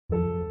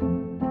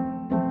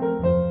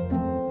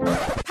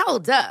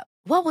Hold up.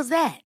 What was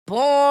that?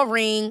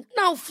 Boring.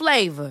 No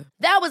flavor.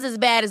 That was as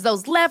bad as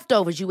those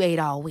leftovers you ate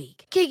all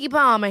week. Keke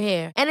Palmer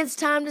here. And it's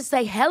time to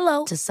say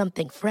hello to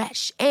something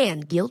fresh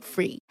and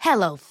guilt-free.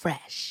 Hello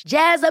Fresh.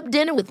 Jazz up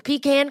dinner with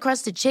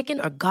pecan-crusted chicken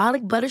or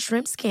garlic butter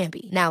shrimp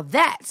scampi. Now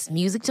that's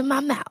music to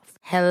my mouth.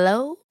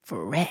 Hello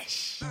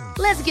Fresh.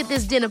 Let's get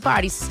this dinner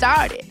party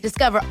started.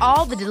 Discover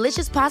all the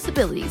delicious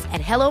possibilities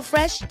at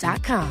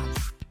hellofresh.com.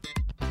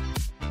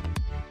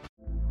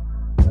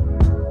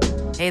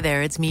 Hey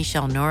there, it's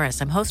Michelle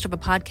Norris. I'm host of a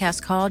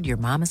podcast called Your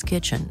Mama's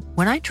Kitchen.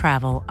 When I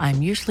travel,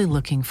 I'm usually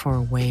looking for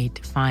a way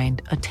to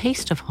find a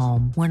taste of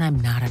home when I'm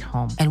not at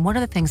home. And one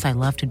of the things I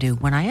love to do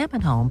when I am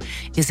at home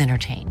is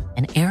entertain.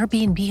 And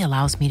Airbnb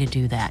allows me to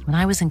do that. When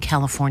I was in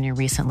California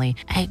recently,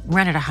 I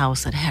rented a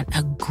house that had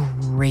a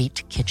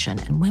great kitchen.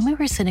 And when we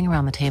were sitting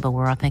around the table, we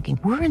were all thinking,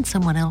 we're in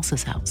someone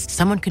else's house.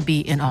 Someone could be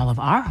in all of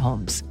our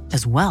homes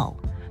as well.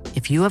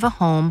 If you have a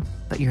home,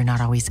 but you're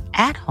not always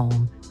at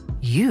home,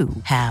 you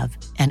have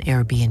an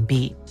Airbnb.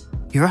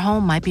 Your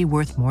home might be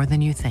worth more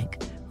than you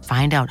think.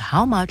 Find out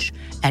how much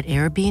at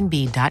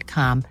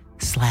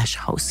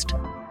airbnb.com/host.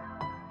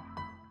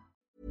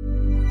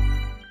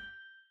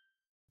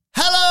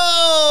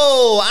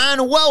 Hello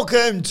and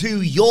welcome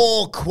to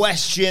Your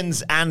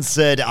Questions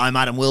Answered. I'm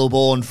Adam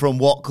Wilborn from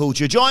What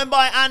Culture, joined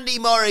by Andy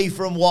Murray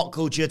from What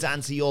Culture to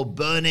answer your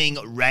burning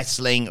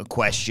wrestling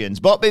questions.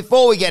 But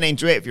before we get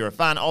into it, if you're a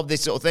fan of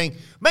this sort of thing,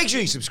 make sure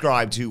you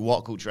subscribe to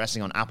What Culture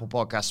Wrestling on Apple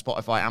Podcasts,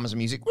 Spotify, Amazon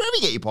Music, wherever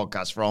you get your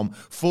podcasts from,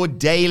 for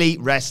daily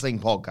wrestling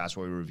podcasts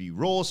where we review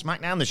Raw,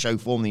 SmackDown, the show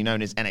formerly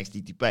known as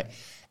NXT 2K.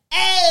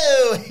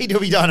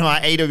 AEW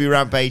Dynamite, AEW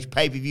Rampage,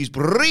 pay-per-views,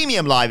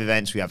 premium live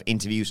events. We have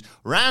interviews,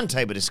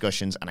 roundtable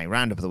discussions, and a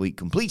roundup of the week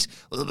complete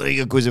with a very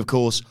good quiz, of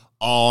course,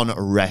 on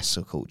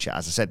wrestle culture.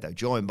 As I said, though,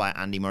 joined by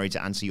Andy Murray to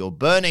answer your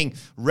burning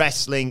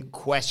wrestling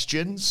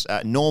questions.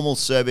 Normal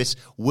service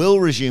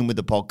will resume with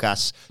the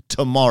podcast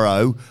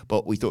tomorrow,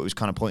 but we thought it was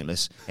kind of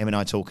pointless, him and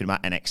I talking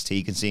about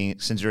NXT,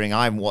 considering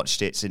I haven't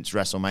watched it since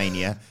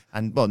WrestleMania,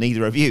 and, well,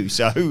 neither of you,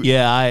 so...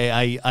 Yeah,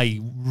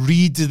 I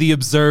read the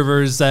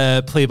Observer's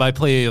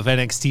play-by-play of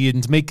NXT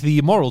and make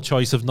the moral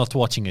choice of not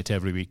watching it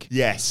every week.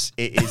 Yes,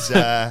 it is...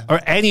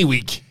 or any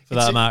week, for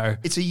that matter.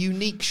 It's a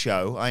unique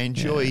show. I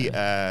enjoy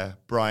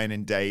Brian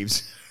and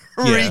Dave's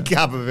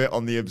recap of it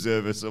on the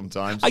Observer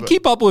sometimes. I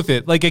keep up with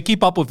it. Like, I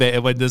keep up with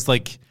it when there's,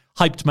 like,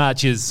 hyped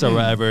matches or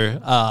whatever.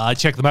 I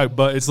check them out,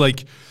 but it's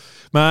like...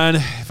 Man,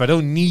 if I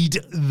don't need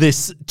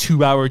this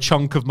 2-hour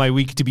chunk of my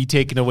week to be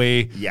taken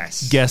away,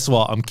 guess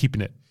what? I'm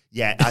keeping it.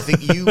 Yeah, I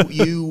think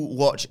you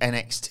watch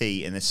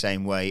NXT in the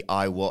same way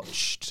I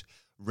watched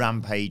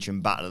Rampage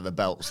and Battle of the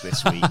Belts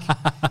this week.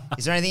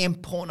 Is there anything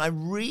important I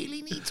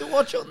really need to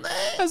watch on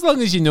there? As long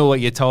as you know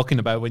what you're talking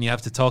about when you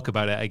have to talk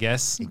about it, I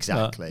guess.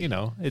 Exactly.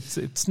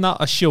 It's not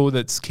a show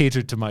that's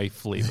catered to my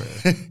flavor.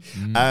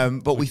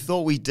 But we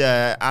thought we'd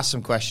ask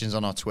some questions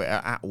on our Twitter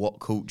at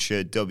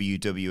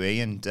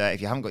WhatCultureWWE. And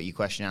if you haven't got your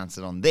question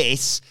answered on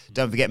this,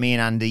 don't forget me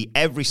and Andy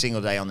every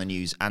single day on the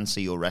news answer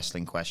your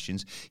wrestling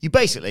questions. You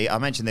basically, I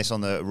mentioned this on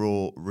the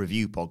Raw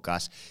Review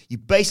podcast, you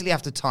basically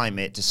have to time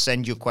it to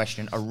send your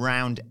question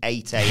around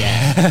 8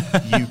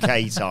 a.m.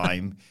 UK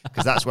time,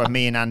 because that's when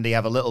me and Andy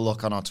have a little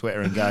look on our Twitter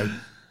and go,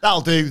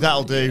 that'll do,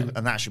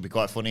 and that should be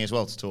quite funny as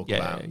well to talk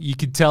about. You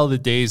can tell the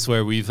days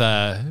where we've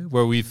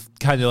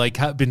kind of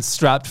like been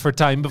strapped for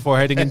time before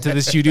heading into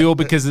the studio,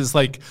 because it's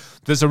like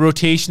there's a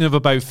rotation of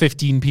about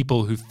 15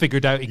 people who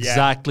figured out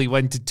exactly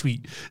when to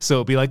tweet. So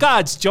it'll be like,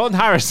 it's John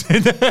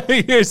Harrison.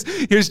 here's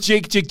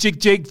Jake,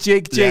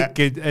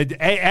 and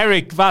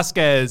Eric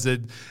Vasquez,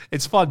 and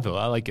it's fun though.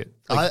 I like it.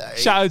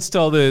 Shout outs to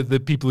all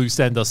the people who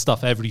send us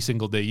stuff every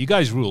single day. You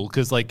guys rule,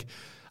 because like,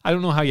 I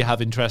don't know how you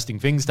have interesting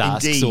things to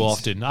ask so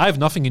often. I have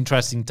nothing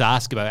interesting to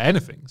ask about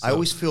anything. So. I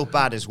always feel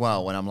bad as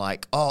well when I'm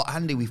like,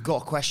 Andy, we've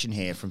got a question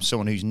here from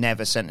someone who's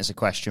never sent us a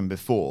question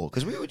before,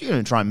 because we were going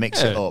to try and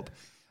mix it up.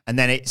 And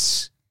then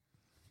it's,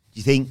 do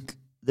you think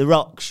The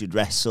Rock should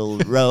wrestle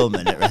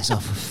Roman at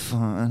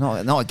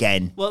WrestleMania? Not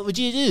again. What would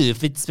you do if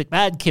Vince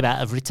McMahon came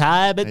out of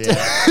retirement? Yeah.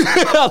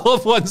 I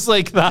love ones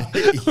like that,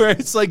 where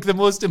it's like the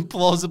most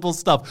implausible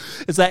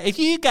stuff. It's like, if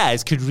you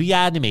guys could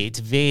reanimate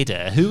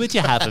Vader, who would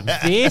you have him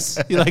face?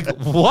 You're like,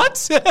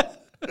 what?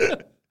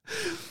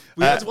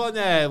 We had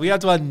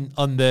one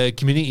on the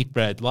community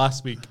thread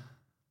last week.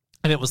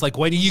 And it was like,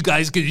 when are you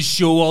guys going to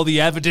show all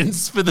the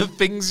evidence for the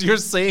things you're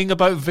saying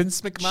about Vince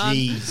McMahon?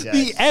 Jesus.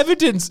 The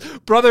evidence,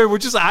 brother, we're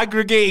just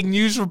aggregating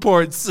news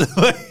reports.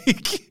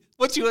 Like,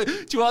 what do you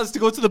want us to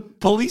go to the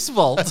police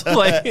vault?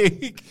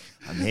 Like,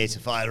 I'm here to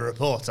file a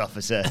report,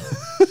 officer.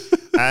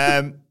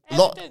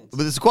 But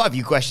there's quite a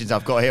few questions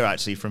I've got here,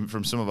 actually,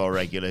 from some of our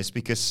regulars,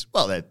 because,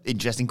 well, they're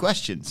interesting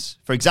questions.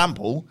 For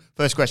example,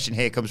 first question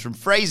here comes from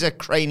Fraser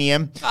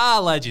Cranium.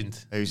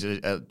 Legend. Who's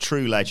a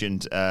true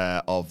legend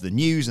of the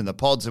news and the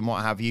pods and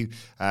what have you.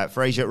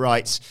 Fraser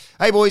writes,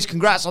 hey, boys,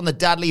 congrats on the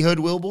Dadleyhood,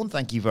 Wilborn.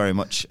 Thank you very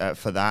much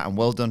for that, and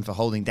well done for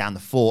holding down the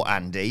fort,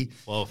 Andy.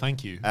 Well,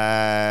 thank you.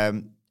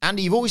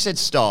 Andy, you've always said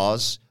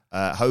stars,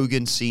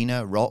 Hogan,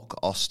 Cena, Rock,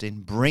 Austin,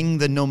 bring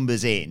the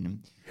numbers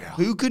in.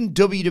 Who can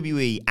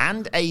WWE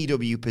and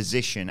AEW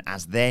position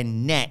as their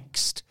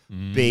next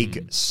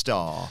big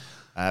star?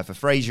 For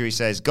Fraser, he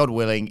says, God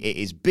willing, it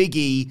is Big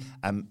E.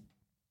 1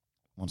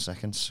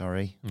 second,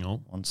 sorry.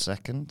 No. 1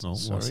 second. No,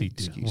 sorry.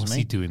 What's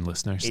he doing,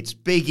 listeners? It's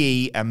Big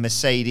E and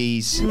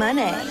Mercedes.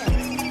 Money.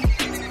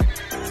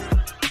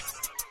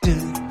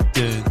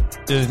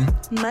 Dun.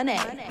 Money.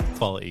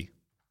 Quality.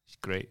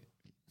 Great.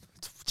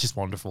 It's just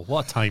wonderful.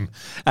 What a time.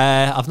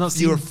 I've not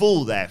seen... You're a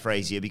fool there,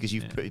 Frazier, because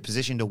you've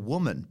positioned a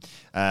woman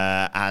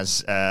as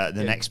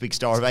the next big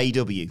star of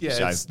AEW. Yeah,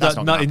 so it's that's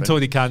not in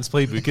Tony Khan's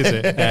playbook, is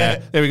it?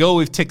 There we go.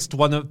 We've ticked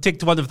one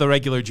of the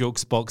regular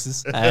jokes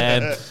boxes.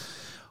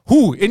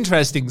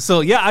 Interesting.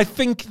 So, yeah, I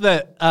think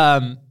that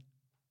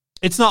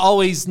it's not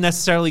always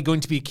necessarily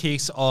going to be a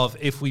case of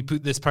if we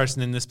put this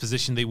person in this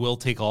position, they will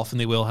take off and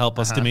they will help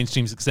us to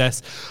mainstream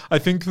success. I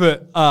think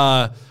that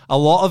a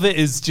lot of it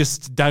is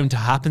just down to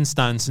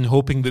happenstance and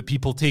hoping that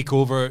people take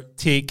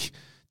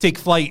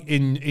flight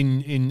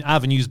in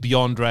avenues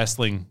beyond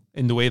wrestling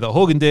in the way that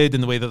Hogan did,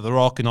 in the way that The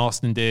Rock and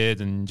Austin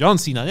did, and John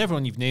Cena, and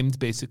everyone you've named,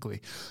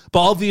 basically.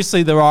 But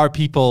obviously there are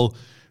people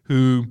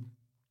who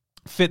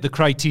fit the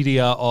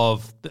criteria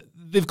of...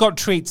 They've got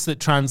traits that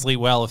translate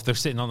well if they're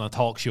sitting on a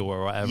talk show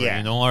or whatever,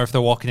 or if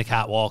they're walking a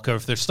catwalk, or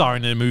if they're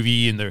starring in a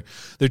movie and they're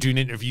doing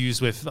interviews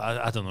with,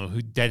 I don't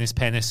know, Dennis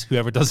Pennis,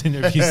 whoever does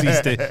interviews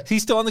these days. Is he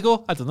still on the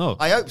go? I don't know.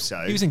 I hope so.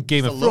 He was in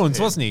Game of Thrones,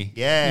 wasn't he?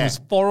 Yeah. He was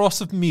Thoros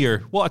of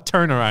Myr. What a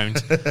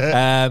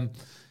turnaround.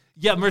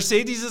 Yeah,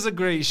 Mercedes is a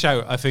great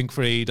shout, I think,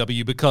 for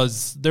AEW,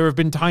 because there have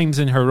been times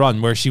in her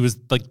run where she was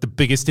like the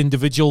biggest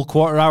individual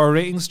quarter-hour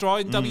ratings draw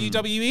in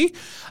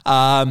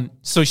WWE.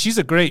 So she's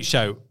a great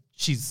shout.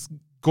 She's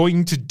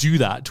going to do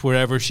that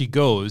wherever she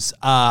goes.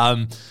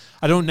 I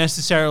don't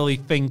necessarily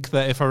think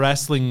that if a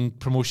wrestling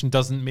promotion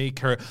doesn't make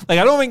her... I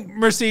don't think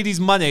Mercedes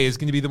Moné is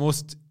going to be the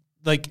most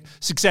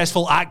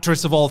successful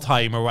actress of all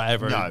time or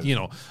whatever.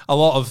 No.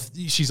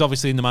 She's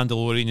obviously in The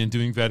Mandalorian and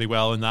doing very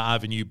well in that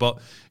avenue, but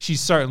she's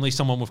certainly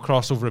someone with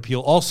crossover appeal.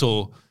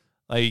 Also,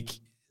 I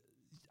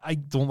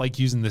don't like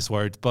using this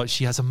word, but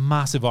she has a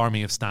massive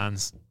army of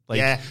stans.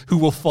 Who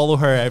will follow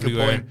her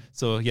everywhere.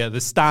 So, yeah, the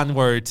stan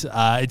word,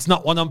 it's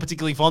not one I'm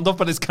particularly fond of,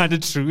 but it's kind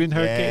of true in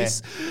her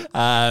case.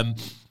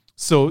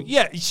 So,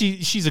 yeah,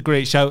 she's a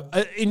great shout.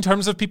 In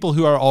terms of people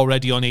who are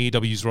already on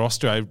AEW's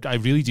roster, I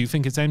really do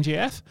think it's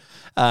MJF.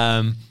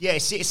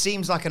 It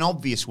seems like an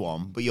obvious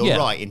one, but you're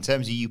right. In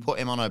terms of you put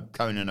him on a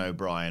Conan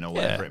O'Brien or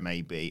whatever it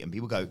may be, and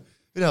people go,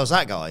 who the hell's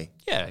that guy?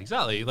 Yeah,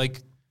 exactly.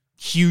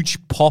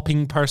 Huge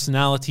popping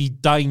personality,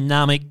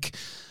 dynamic,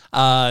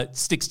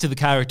 sticks to the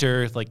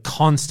character,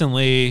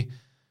 constantly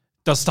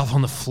does stuff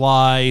on the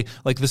fly.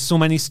 There's so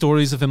many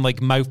stories of him,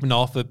 mouthing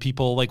off at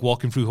people,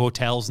 walking through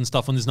hotels and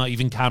stuff when there's not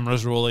even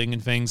cameras rolling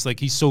and things.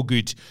 He's so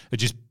good at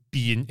just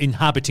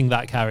inhabiting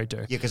that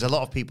character. Yeah, because a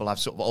lot of people have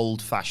sort of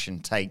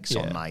old-fashioned takes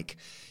on,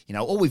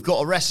 we've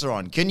got a wrestler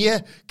on. Can you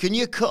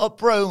cut a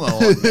promo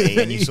on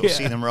me? And you sort of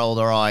see them roll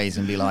their eyes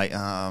and be like,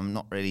 I'm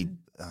not really...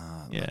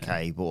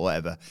 okay, but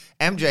whatever.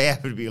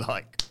 MJF would be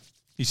like...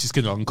 He's just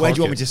going to uncork Where do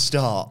you want me to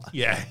start?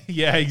 Yeah,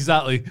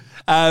 exactly.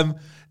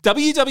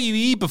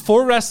 WWE,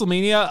 before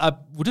WrestleMania, I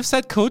would have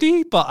said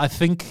Cody, but I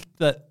think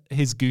that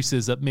his goose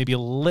is maybe a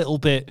little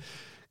bit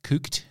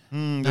cooked.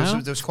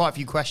 There was quite a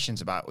few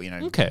questions about,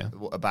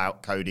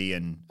 about Cody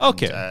and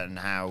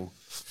how...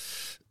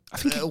 I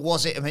think it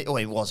was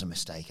a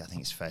mistake. I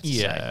think it's fair to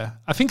say. Yeah.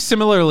 I think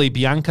similarly,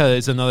 Bianca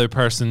is another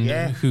person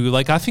who,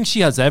 I think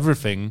she has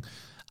everything.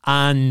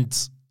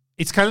 And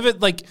it's kind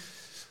of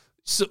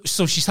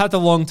so she's had a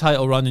long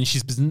title run and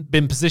she's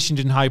been positioned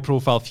in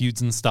high-profile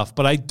feuds and stuff,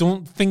 but I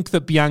don't think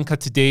that Bianca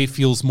today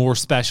feels more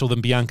special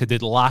than Bianca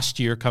did last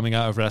year coming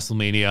out of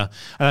WrestleMania.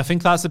 And I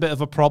think that's a bit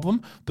of a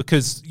problem,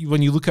 because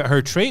when you look at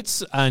her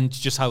traits and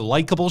just how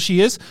likable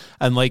she is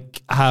and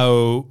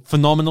how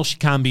phenomenal she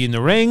can be in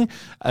the ring,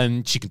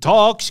 and she can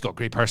talk, she's got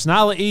great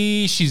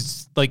personality,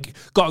 she's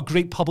got a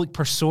great public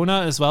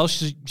persona as well.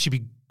 She'd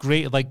be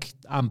great at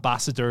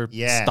ambassador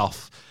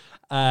stuff.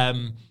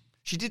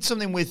 She did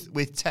something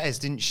with Tez,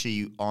 didn't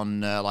she?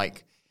 On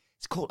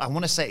it's called. I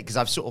want to say it because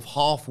I've sort of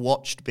half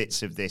watched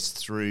bits of this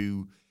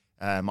through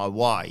my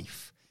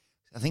wife.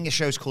 I think the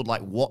show's called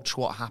Watch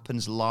What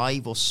Happens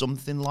Live or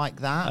something like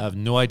that. I have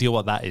no idea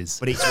what that is,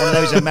 but it's one of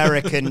those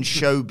American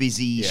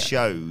showbizy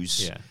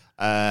shows.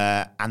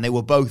 Yeah. And they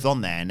were both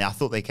on there, and I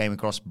thought they came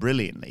across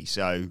brilliantly.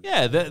 So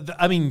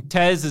I mean,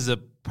 Tez is a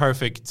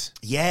perfect.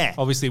 Yeah.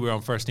 Obviously, we're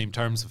on first name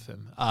terms with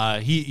him.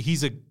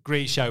 He's a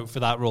great shout for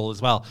that role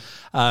as well.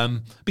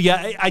 But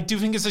yeah, I do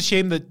think it's a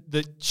shame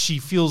that she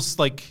feels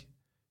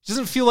she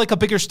doesn't feel like a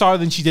bigger star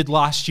than she did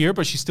last year,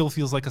 but she still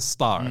feels like a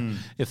star,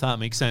 if that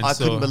makes sense. I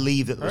couldn't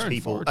believe that those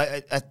people,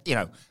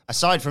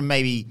 aside from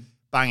maybe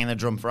banging the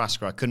drum for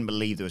Asuka, I couldn't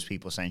believe there was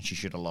people saying she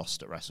should have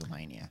lost at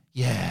WrestleMania.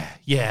 Yeah.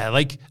 I'm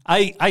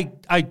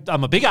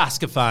a big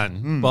Asuka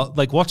fan,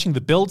 but watching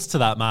the builds to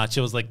that match,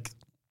 I was like,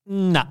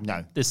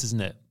 no, this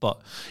isn't it.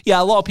 But yeah,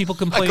 a lot of people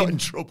complain. I got in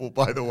trouble,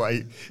 by the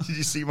way. Did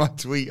you see my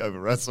tweet over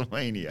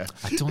WrestleMania?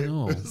 I don't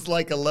know. It was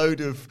a load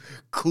of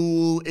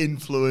cool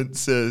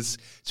influencers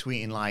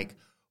tweeting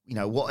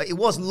it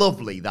was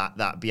lovely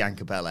that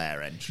Bianca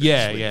Belair entrance.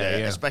 Yeah.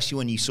 Especially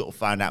when you sort of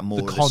found out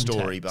more of the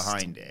story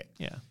behind it.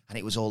 Yeah. And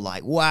it was all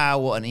like,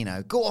 wow,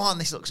 and go on,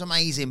 this looks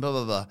amazing, blah,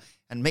 blah, blah.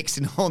 And mixed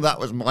in all that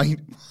was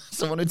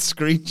someone had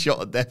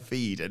screenshotted their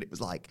feed, and it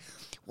was like,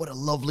 what a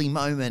lovely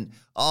moment.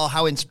 Oh,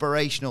 how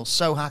inspirational.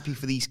 So happy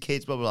for these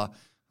kids, blah, blah, blah.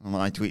 And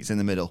my tweet's in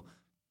the middle.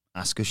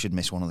 Asuka should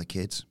miss one of the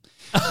kids.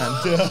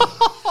 And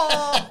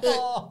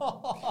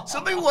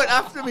somebody went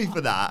after me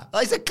for that.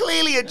 It's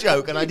clearly a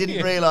joke, and I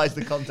didn't realise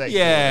the context.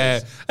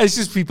 Yeah, it's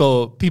just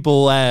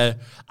people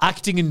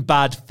acting in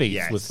bad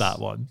faith with that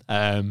one.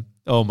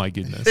 Oh my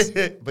goodness!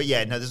 But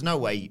yeah, no, there's no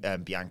way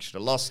Bianca should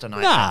have lost. And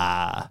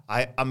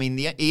I mean,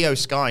 the EO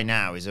Sky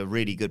now is a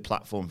really good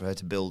platform for her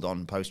to build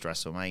on post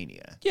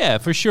WrestleMania. Yeah,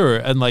 for sure.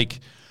 And like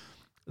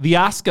the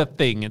Asuka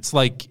thing, it's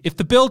like if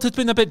the build had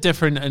been a bit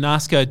different and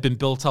Asuka had been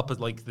built up as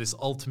like this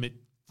ultimate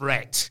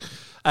threat,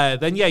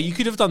 then yeah, you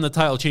could have done the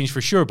title change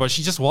for sure, but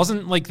she just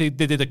wasn't. Like they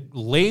did a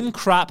lame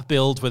crap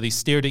build where they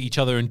stared at each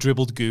other and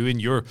dribbled goo,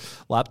 and your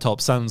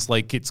laptop sounds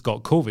like it's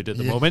got COVID at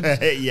the moment.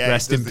 Yeah,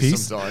 rest in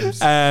peace. Sometimes.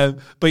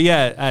 But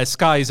yeah,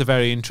 Sky is a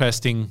very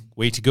interesting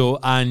way to go,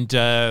 and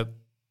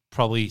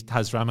probably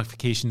has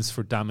ramifications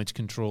for damage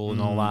control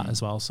and all that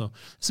as well. So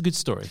it's a good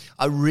story.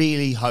 I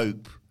really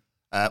hope.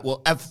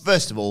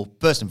 First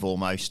and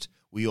foremost,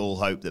 we all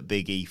hope that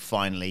Big E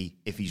finally,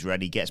 if he's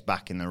ready, gets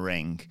back in the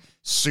ring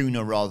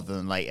sooner rather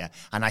than later.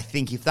 And I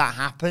think if that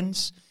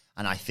happens,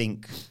 and I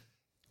think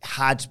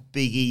had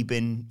Big E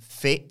been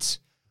fit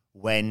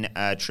when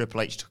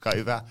Triple H took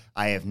over,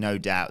 I have no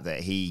doubt that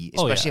he,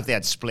 especially if they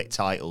had split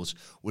titles,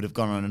 would have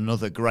gone on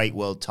another great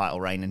world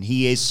title reign. And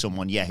he is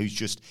someone,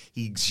 who's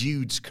he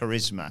exudes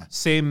charisma.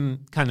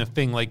 Same kind of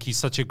thing, like he's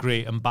such a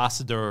great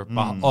ambassador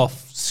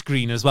off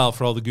screen as well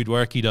for all the good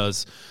work he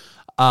does.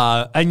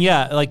 And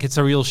yeah, like it's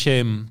a real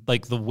shame,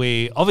 like the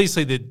way,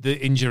 obviously the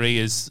injury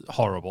is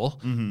horrible,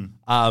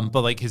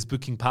 but like his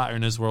booking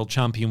pattern as world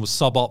champion was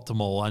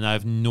suboptimal, and I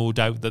have no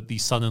doubt that the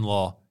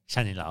son-in-law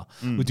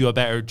would do a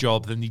better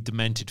job than the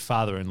demented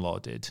father-in-law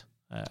did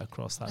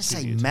across that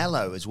period. Let's say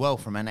Mello as well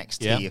from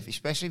NXT,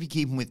 especially if you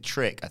keep him with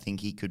Trick. I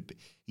think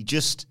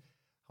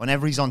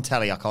whenever he's on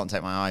telly, I can't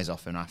take my eyes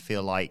off him. I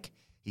feel like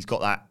he's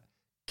got that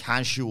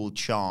casual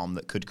charm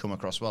that could come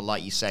across well,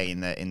 like you say,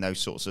 in those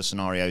sorts of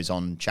scenarios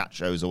on chat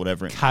shows or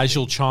whatever.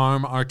 Casual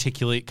charm,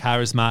 articulate,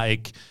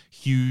 charismatic,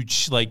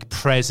 huge like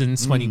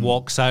presence when he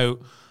walks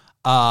out.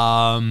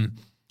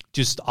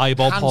 Just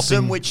eyeball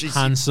popping, which is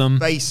handsome,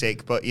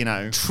 basic, but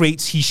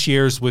traits he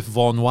shares with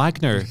Von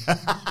Wagner,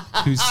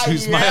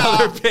 who's my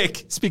other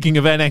pick. Speaking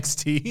of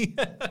NXT,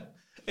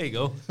 there you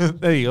go.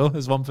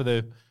 There's one for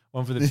the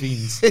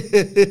Fiends.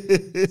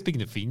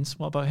 Speaking of Fiends,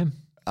 what about him?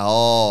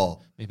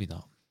 Oh, maybe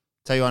not.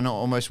 Tell you, I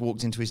almost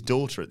walked into his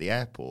daughter at the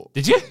airport.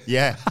 Did you?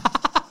 Yeah.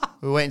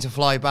 We were waiting to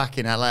fly back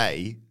in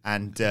LA,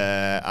 and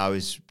I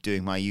was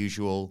doing my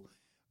usual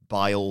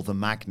buy all the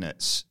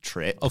magnets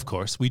trip. Of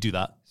course, we do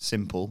that.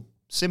 Simple,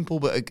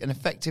 but an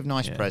effective,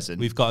 nice present.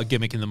 We've got a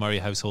gimmick in the Murray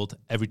household.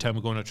 Every time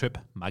we go on a trip,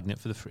 magnet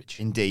for the fridge.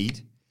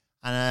 Indeed.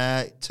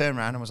 And turned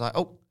around and was like,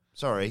 oh,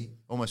 sorry.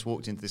 Almost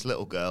walked into this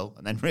little girl,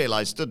 and then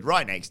realised, stood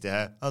right next to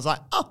her. I was like,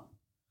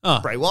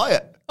 Bray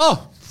Wyatt.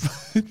 Oh,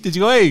 did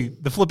you go, hey,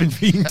 the flipping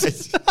Fiend?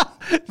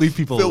 Leave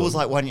people Phil alone. was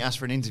like, why don't you ask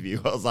for an interview?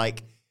 I was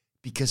like,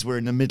 because we're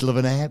in the middle of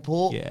an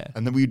airport. Yeah.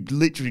 And then we'd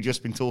literally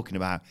just been talking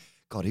about,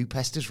 God, who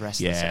pesters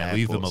wrestlers at airports?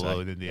 Leave them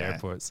alone in the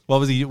airports. What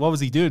was he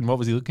doing? What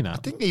was he looking at? I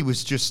think he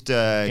was just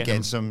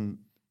getting some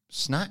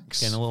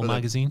snacks. Getting a little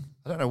magazine.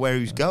 I don't know where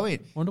he was going.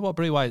 I wonder what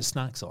Bray Wyatt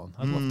snacks on.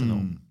 I'd love to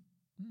know.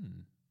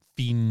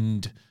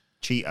 Fiend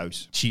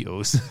Cheetos.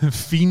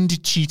 Fiend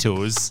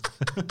Cheetos.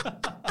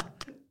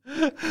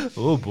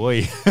 Oh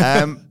boy.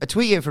 A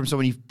tweet here from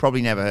someone you've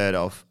probably never heard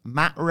of.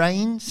 Matt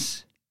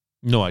Rains?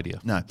 No idea.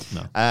 No.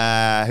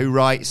 Who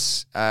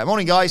writes,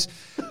 morning guys.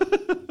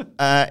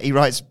 He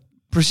writes,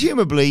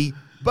 presumably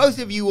both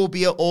of you will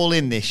be at All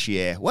In this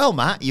year. Well,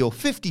 Matt, you're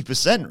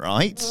 50%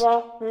 right.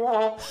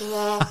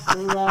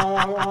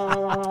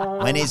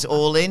 When is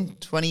All In?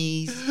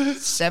 27th?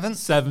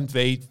 7th,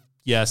 8th.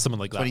 Yeah, something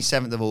like that.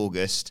 27th of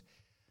August.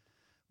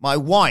 My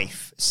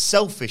wife,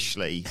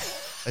 selfishly,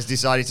 has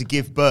decided to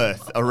give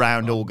birth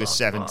around August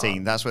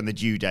 17th. That's when the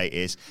due date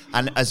is.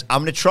 And as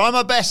I'm going to try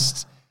my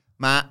best,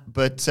 Matt,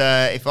 but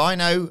if I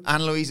know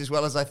Anne-Louise as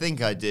well as I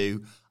think I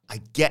do,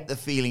 I get the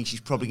feeling she's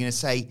probably going to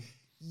say,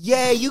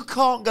 yeah, you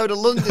can't go to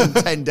London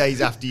 10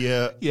 days after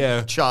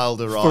your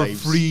child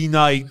arrives. For 3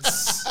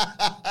 nights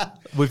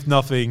with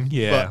nothing,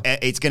 But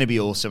it's going to be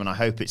awesome, and I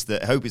hope it's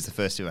the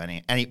first of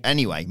any.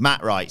 Anyway,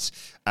 Matt writes,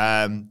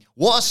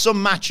 what are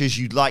some matches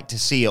you'd like to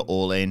see at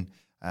All In?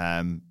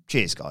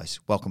 Cheers, guys.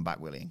 Welcome back,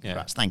 Willie.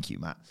 Congrats. Thank you,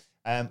 Matt.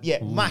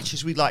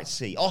 Matches we'd like to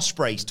see.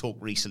 Ospreay's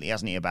talked recently,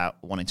 hasn't he, about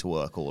wanting to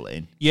work All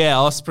In? Yeah,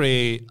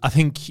 Ospreay, I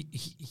think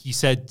he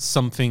said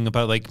something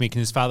about like making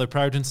his father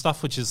proud and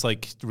stuff, which is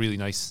like a really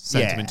nice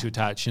sentiment to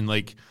attach. And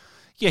like,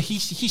 he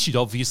should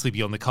obviously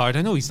be on the card.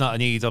 I know he's not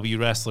an AEW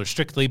wrestler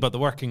strictly, but the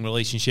working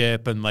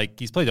relationship and like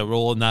he's played a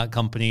role in that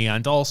company,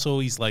 and also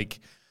he's like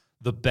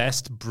the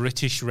best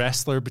British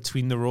wrestler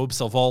between the ropes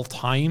of all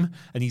time,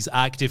 and he's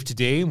active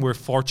today, and we're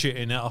fortunate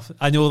enough.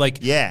 I know,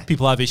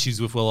 people have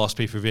issues with Will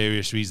Ospreay for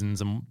various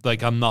reasons, and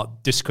I'm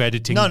not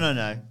discrediting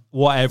No.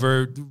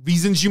 whatever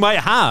reasons you might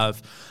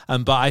have,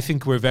 but I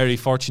think we're very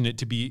fortunate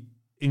to be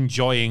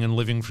enjoying and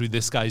living through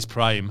this guy's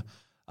prime.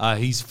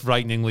 He's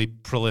frighteningly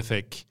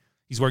prolific.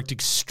 He's worked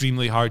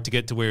extremely hard to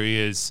get to where he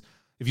is.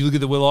 If you look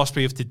at the Will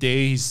Ospreay of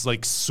today, he's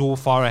so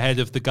far ahead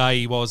of the guy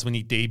he was when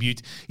he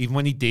debuted. Even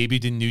when he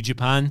debuted in New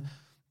Japan,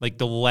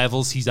 the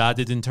levels he's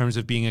added in terms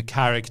of being a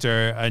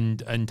character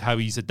and how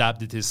he's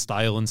adapted his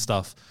style and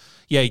stuff.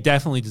 Yeah, he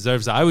definitely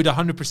deserves that. I would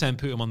 100%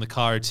 put him on the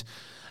card.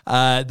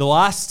 The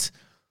last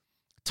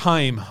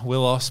time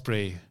Will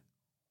Ospreay,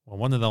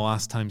 one of the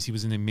last times he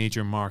was in a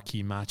major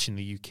marquee match in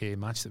the UK, a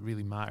match that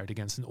really mattered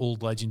against an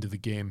old legend of the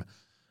game.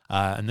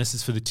 And this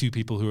is for the two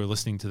people who are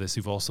listening to this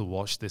who've also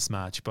watched this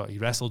match, but he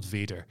wrestled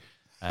Vader.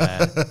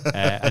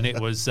 And it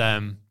was,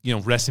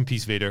 rest in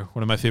peace, Vader,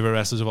 one of my favorite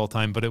wrestlers of all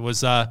time, but it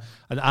was an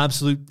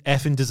absolute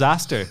effing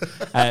disaster.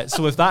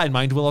 So with that in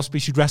mind, Will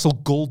Ospreay should wrestle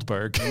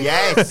Goldberg.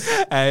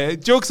 Yes.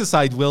 Jokes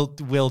aside,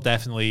 Will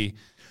definitely...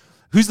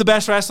 Who's the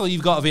best wrestler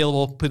you've got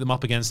available? Put them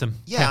up against him.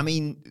 Yeah, I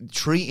mean,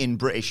 treating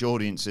British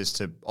audiences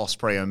to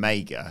Ospreay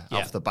Omega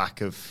off the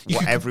back of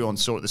what everyone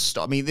saw at the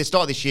start. I mean, the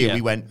start of this year,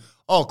 we went,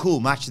 oh, cool,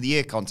 Match of the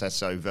Year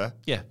contest's over.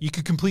 Yeah, you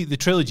could complete the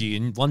trilogy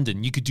in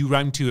London. You could do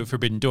round 2 at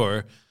Forbidden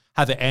Door,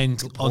 have it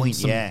end on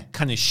some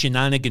kind of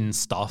shenanigan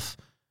stuff.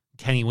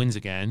 Kenny wins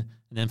again.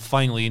 And then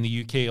finally in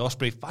the UK,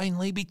 Ospreay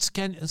finally beats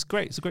Ken. It's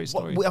great. It's a great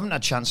story. We haven't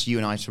had a chance, you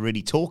and I, to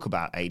really talk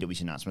about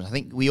AEW's announcements. I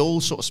think we all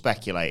sort of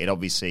speculated,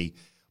 obviously,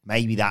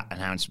 maybe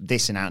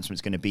this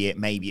announcement's going to be it.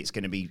 Maybe it's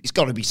got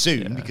to be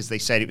soon because they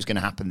said it was going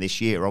to happen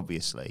this year,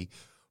 obviously.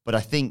 But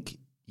I think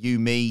you,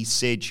 me,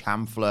 Sidge,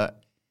 Hamflet,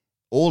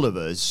 all of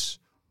us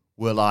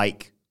were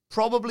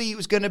probably it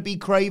was going to be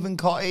Craven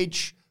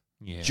Cottage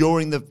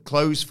during the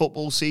closed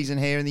football season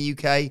here in the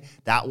UK.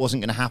 That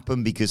wasn't going to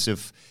happen because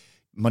of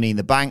Money in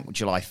the Bank,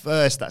 July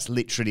 1st. That's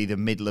literally the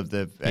middle of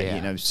the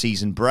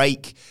season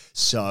break.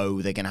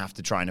 So they're going to have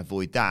to try and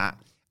avoid that.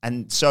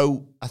 And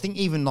so I think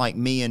even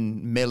me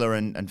and Miller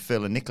and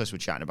Phil and Nicholas were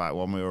chatting about it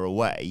when we were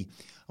away.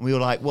 And we were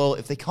like, well,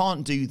 if they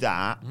can't do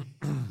that,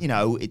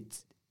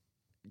 it's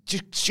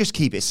just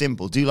keep it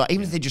simple. Do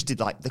even if they just did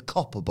the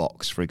copper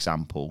box, for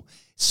example.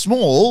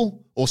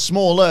 Small or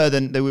smaller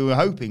than we were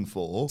hoping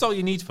for. That's all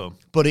you need for.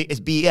 But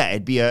it'd be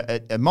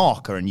a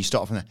marker and you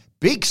start from there.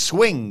 Big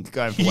swing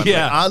going for Wembley.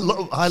 I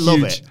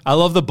love it. I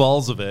love the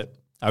balls of it.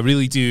 I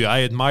really do.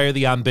 I admire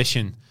the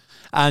ambition.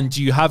 And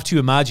you have to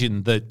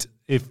imagine that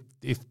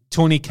if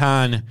Tony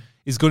Khan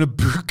is going to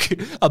book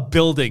a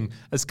building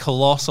as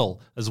colossal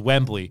as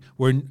Wembley,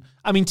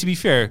 to be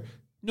fair,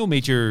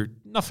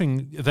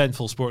 nothing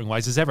eventful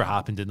sporting-wise has ever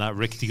happened in that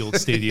rickety old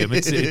stadium.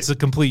 It's a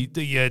complete,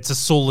 it's a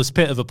soulless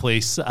pit of a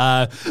place. Do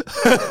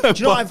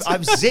you know,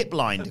 I've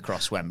zip-lined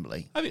across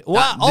Wembley.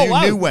 Wow.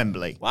 New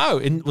Wembley. Wow.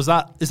 And is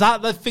that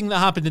the thing that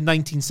happened in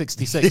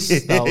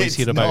 1966 that I always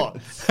hear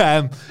about?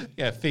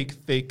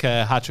 Fake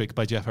hat-trick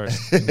by Jeff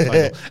Hurst in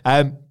the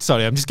final.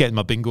 Sorry, I'm just getting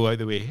my bingo out of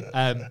the way.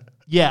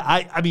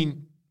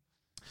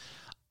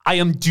 I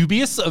am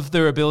dubious of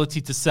their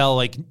ability to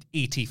sell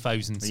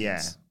 80,000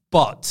 seats.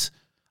 But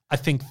I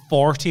think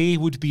 40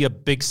 would be a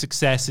big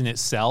success in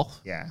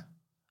itself. Yeah.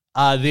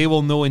 They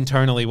will know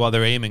internally what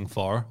they're aiming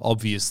for,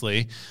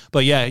 obviously.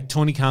 But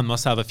Tony Khan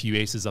must have a few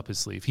aces up his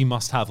sleeve. He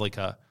must have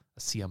a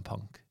CM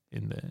Punk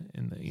in the.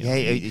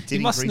 It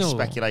did increase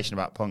speculation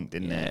about Punk,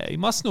 didn't it? Yeah, he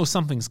must know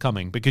something's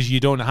coming because I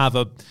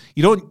love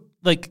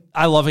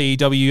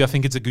AEW. I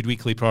think it's a good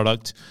weekly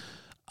product.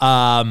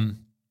 I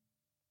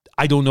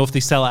don't know if they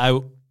sell it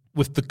out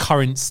with the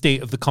current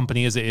state of the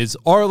company as it is,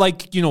 or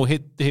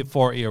hit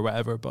 40 or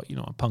whatever, but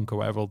a Punk or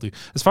whatever will do.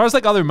 As far as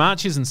other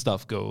matches and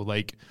stuff go,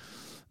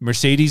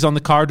 Mercedes on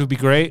the card would be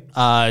great.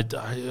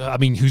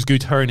 Who's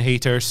good? Her and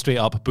Hater, straight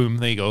up, boom,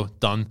 there you go,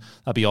 done.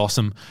 That'd be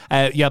awesome.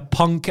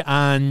 Punk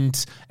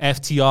and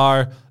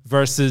FTR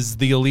versus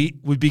the Elite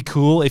would be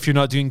cool if you're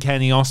not doing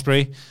Kenny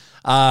Ospreay.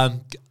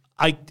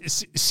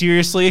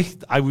 Seriously,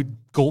 I would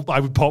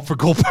pop for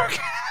Goldberg.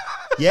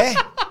 Yeah.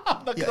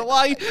 I'm not gonna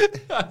lie.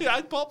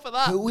 I'd pop for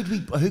that.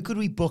 Who could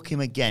we book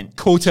him again?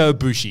 Kota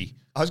Ibushi.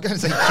 I was going to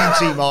say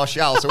QT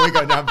Marshall, so we're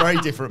going down very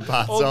different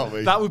paths, aren't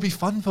we? That would be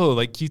fun though.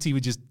 QT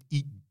would just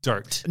eat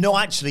dirt. No,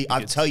 actually,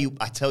 I tell you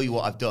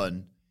what I've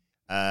done.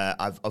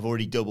 I've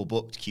already double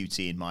booked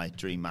QT in my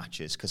dream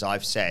matches because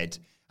I've said,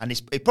 and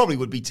it probably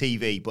would be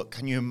TV, but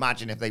can you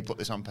imagine if they put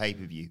this on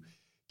pay-per-view?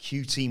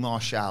 QT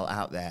Marshall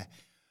out there.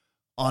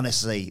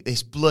 Honestly,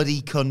 this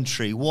bloody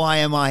country, why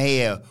am I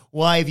here?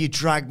 Why have you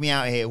dragged me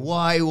out here?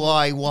 Why?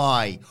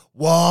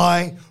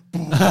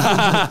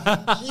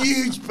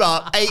 Huge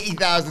part,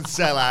 80,000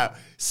 sellout.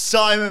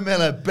 Simon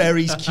Miller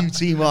buries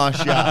QT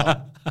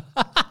Marshall.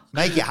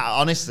 Make it happen,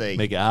 honestly.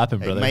 Make it happen,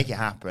 brother. Make it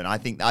happen.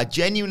 I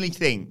genuinely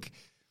think,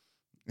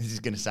 this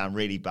is going to sound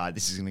really bad,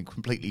 this is going to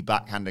completely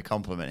backhand a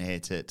compliment here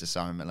to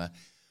Simon Miller.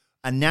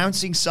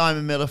 Announcing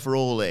Simon Miller for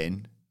All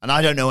In, and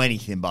I don't know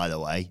anything, by the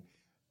way,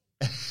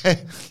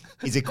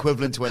 is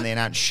equivalent to when they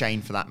announced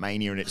Shane for that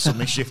Mania and it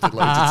suddenly shifted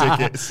loads of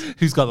tickets.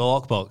 Who's got the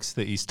lockbox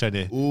that he's trying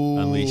to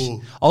unleash?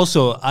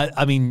 Also,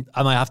 I mean,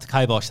 I might have to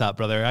kibosh that,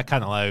 brother. I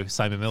can't allow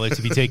Simon Miller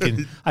to be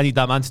taken. I need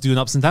that man to do an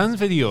ups and downs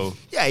video.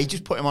 Yeah, he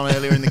just put him on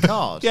earlier in the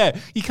card. Yeah,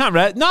 you can't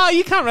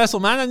you can't wrestle,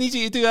 man. I need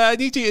you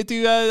to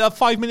do a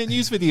 5-minute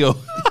news video.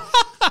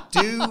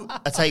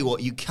 I tell you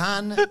what, you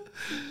can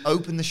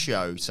open the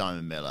show,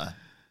 Simon Miller,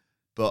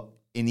 but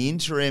in the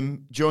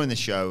interim, during the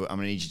show, I'm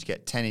going to need you to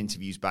get 10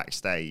 interviews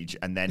backstage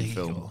and then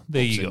film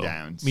there ups you and go.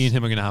 downs. Me and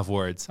him are going to have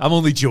words. I'm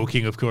only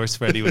joking, of course,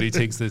 for anyone who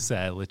takes this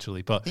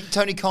literally. But I think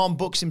Tony Khan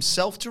books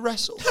himself to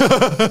wrestle.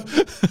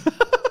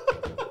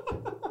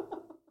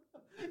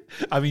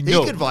 I mean, he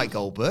could invite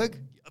Goldberg.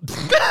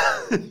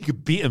 You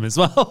could beat him as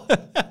well.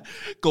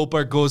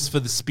 Goldberg goes for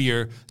the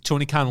spear.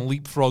 Tony Khan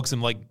leapfrogs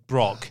him like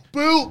Brock.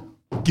 Bill,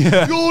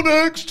 you're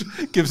next.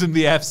 Gives him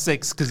the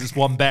F6 because it's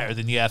one better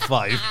than the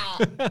F5.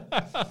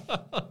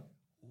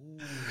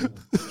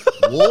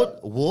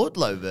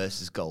 Wardlow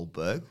versus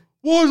Goldberg.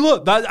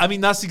 Wardlow.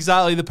 That's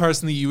exactly the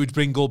person that you would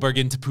bring Goldberg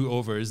in to put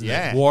over, isn't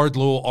it?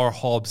 Wardlow or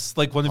Hobbs,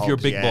 like one of your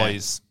big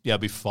boys. Yeah,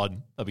 it'd be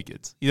fun. That'd be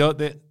good. You know,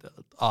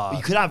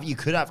 you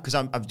could have because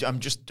I'm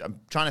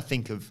trying to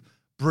think of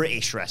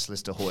British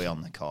wrestlers to hoy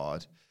on the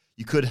card.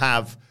 You could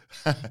have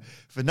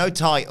for no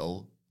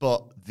title,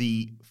 but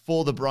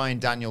for the Bryan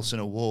Danielson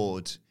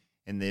Award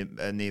in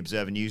the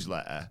Observer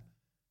newsletter.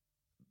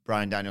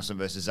 Bryan Danielson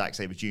versus Zack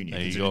Sabre Jr.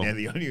 They're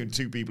the only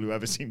two people who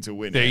ever seem to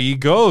win. There you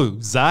go.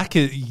 Zack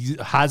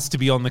has to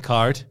be on the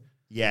card.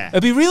 Yeah.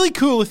 It'd be really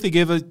cool if they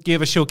gave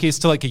a showcase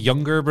to like a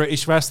younger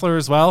British wrestler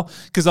as well.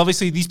 Because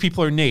obviously these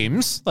people are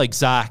names like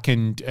Zack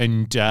and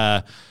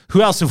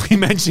who else have we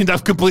mentioned?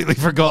 I've completely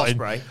forgotten.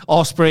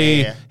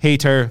 Ospreay, yeah.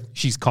 Hater,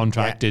 she's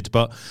contracted.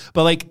 Yeah.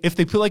 But like if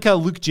they put like a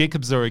Luke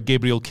Jacobs or a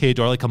Gabriel Kidd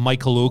or like a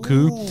Michael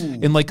Oku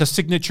in like a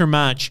signature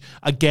match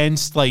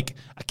against like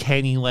a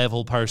Kenny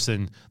level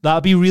person,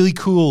 that'd be really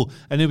cool.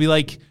 And it'd be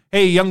like,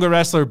 hey, younger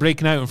wrestler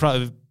breaking out in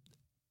front of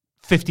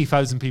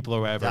 50,000 people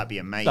or whatever. That'd be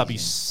amazing. That'd be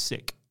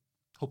sick.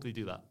 Hope they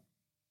do that.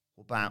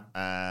 What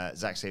about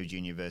Zack Sabre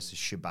Jr. versus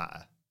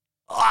Shibata?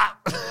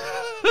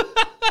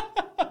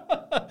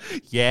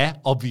 Yeah,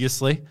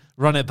 obviously.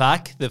 Run it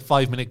back. The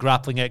 5-minute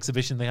grappling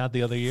exhibition they had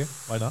the other year.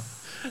 Why not?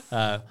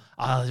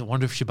 I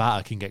wonder if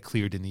Shibata can get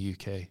cleared in the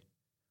UK.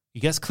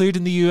 He gets cleared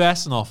in the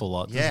US an awful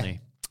lot, doesn't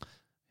he?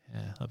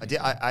 Yeah.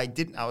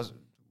 I was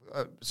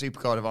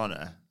Supercard of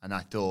Honor, and I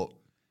thought,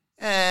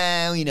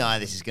 we know how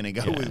this is going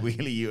to go with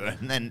Wheeler Yuta.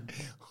 And then,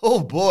 oh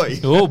boy,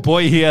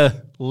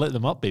 lit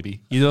them up,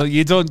 baby.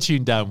 You don't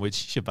tune down with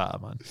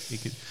Shibata, man.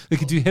 They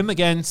could do him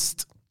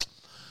against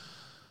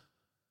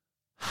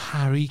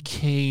Harry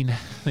Kane.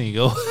 There you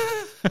go.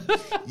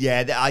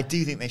 Yeah, I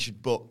do think they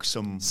should book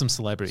some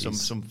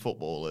celebrities, some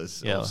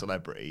footballers or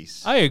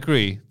celebrities. I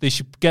agree. They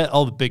should get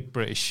all the big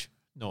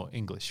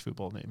English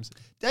football names.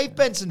 Dave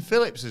Benson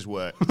Phillips has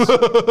worked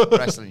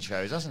wrestling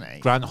shows, hasn't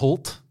he? Grant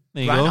Holt.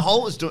 Grant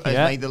Holt has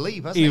made the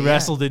leap, hasn't he? He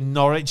wrestled in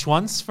Norwich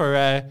once for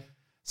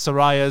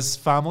Soraya's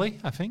family,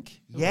 I think.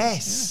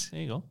 Yes. Yeah,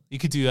 there you go. You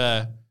could do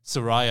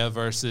Soraya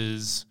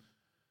versus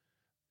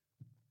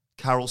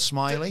Carol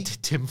Smiley.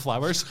 Tim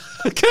Flowers.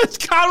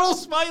 Against Carol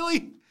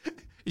Smiley.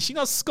 Is she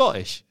not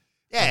Scottish?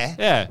 Yeah.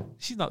 Yeah.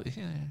 She's not.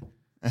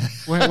 Yeah.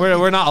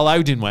 we're not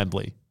allowed in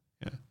Wembley.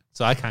 Yeah.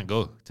 So I can't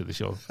go to the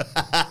show.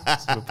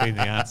 It's a pain in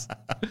the ass.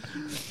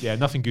 Yeah,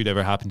 nothing good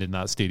ever happened in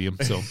that stadium.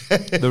 So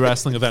the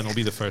wrestling event will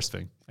be the first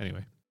thing.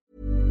 Anyway.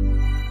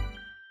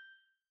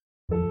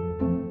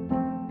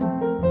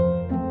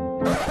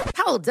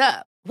 Hold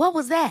up. What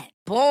was that?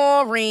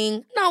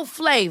 Boring. No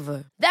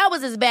flavor. That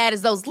was as bad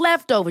as those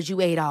leftovers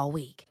you ate all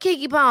week.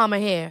 Keke Palmer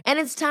here, and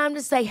it's time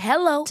to say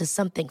hello to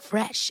something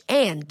fresh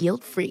and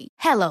guilt-free.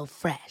 Hello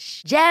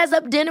Fresh. Jazz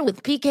up dinner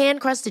with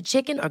pecan-crusted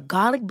chicken or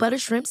garlic butter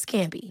shrimp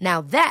scampi. Now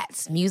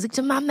that's music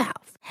to my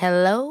mouth.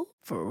 Hello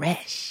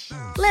Fresh.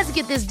 Let's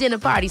get this dinner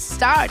party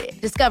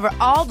started. Discover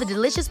all the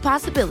delicious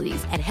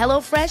possibilities at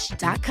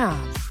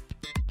hellofresh.com.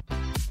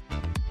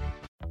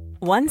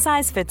 One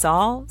size fits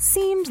all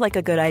seemed like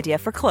a good idea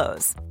for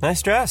clothes.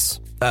 Nice dress.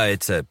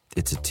 It's a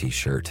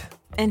t-shirt.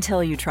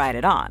 Until you tried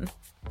it on.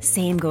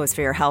 Same goes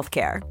for your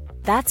healthcare.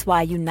 That's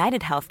why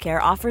United Healthcare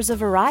offers a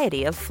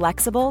variety of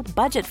flexible,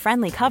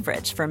 budget-friendly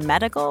coverage for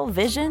medical,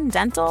 vision,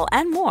 dental,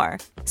 and more.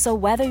 So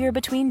whether you're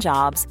between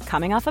jobs,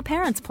 coming off a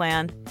parent's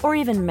plan, or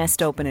even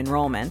missed open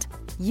enrollment,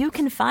 you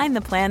can find the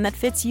plan that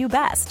fits you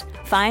best.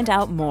 Find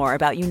out more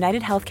about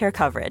United Healthcare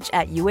coverage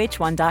at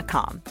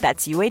uh1.com.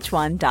 That's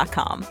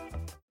uh1.com.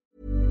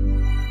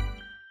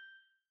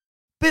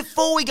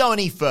 Before we go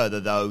any further,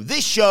 though,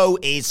 this show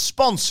is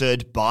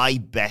sponsored by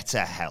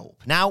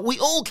BetterHelp. Now, we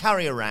all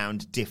carry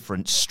around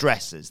different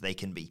stressors. They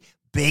can be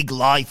big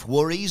life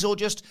worries or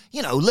just,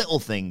 little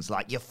things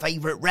like your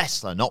favorite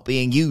wrestler not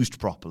being used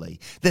properly.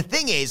 The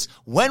thing is,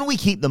 when we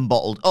keep them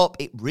bottled up,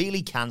 it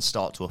really can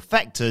start to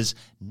affect us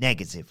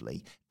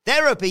negatively.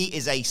 Therapy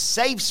is a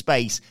safe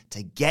space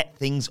to get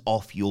things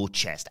off your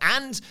chest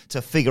and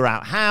to figure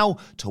out how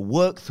to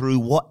work through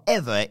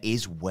whatever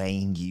is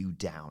weighing you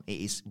down.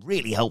 It is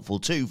really helpful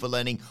too for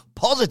learning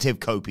positive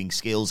coping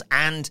skills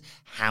and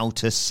how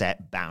to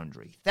set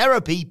boundaries.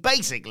 Therapy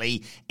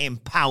basically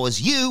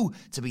empowers you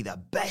to be the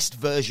best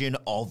version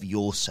of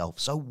yourself.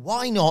 So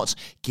why not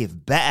give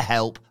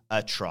BetterHelp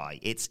a try?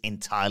 It's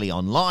entirely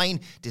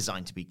online,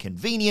 designed to be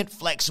convenient,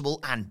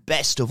 flexible, and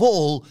best of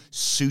all,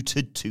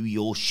 suited to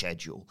your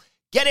schedule.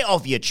 Get it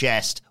off your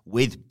chest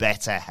with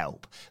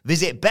BetterHelp.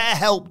 Visit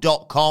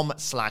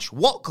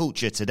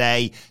betterhelp.com/whatculture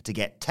today to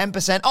get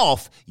 10%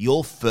 off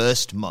your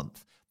first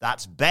month.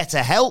 That's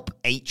BetterHelp,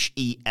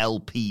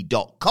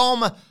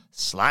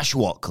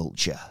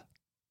 HELP.com/whatculture.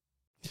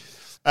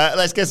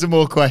 Let's get some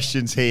more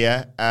questions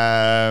here.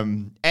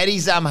 Eddie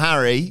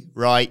Zamhari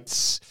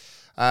writes,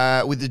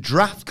 with the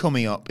draft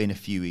coming up in a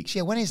few weeks.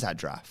 Yeah, when is that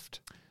draft?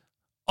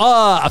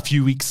 A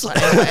few weeks.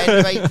 End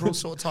of April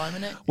sort of time,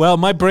 isn't it? Well,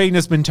 my brain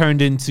has been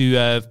turned into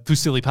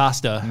fusilli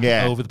pasta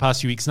over the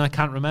past few weeks, and I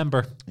can't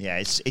remember. Yeah,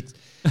 it's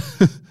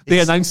They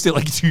announced it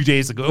like 2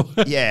 days ago.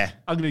 Yeah.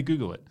 I'm going to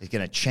Google it. It's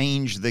going to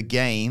change the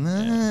game.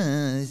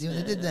 See what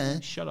they did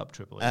there? Shut up,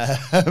 Triple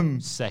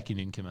H. Second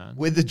in command.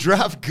 With the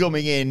draft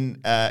coming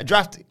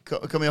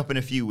up in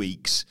a few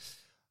weeks,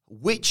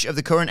 which of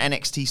the current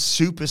NXT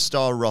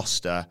superstar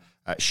roster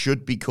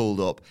should be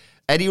called up?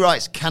 Eddie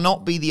writes,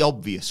 cannot be the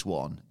obvious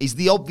one. Is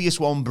the obvious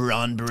one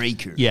Braun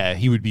Breaker? Yeah,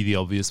 he would be the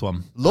obvious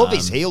one. Love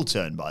his heel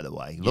turn, by the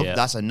way. Look,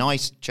 that's a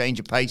nice change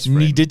of pace for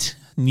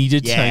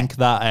Needed him. tank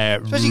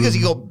that. Especially because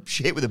he got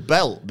hit with a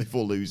belt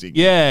before losing.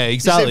 Yeah,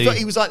 exactly.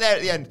 He was like there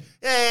at the end.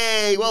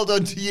 Hey, well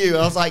done to you. And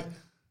I was like,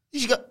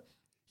 you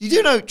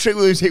do know Trick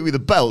Williams hit with a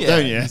belt,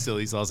 don't you? You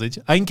silly sausage.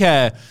 I think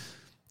I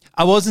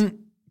wasn't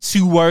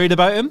too worried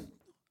about him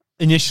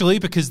initially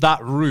because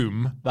that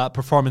room, that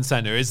performance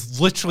center, is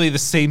literally the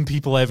same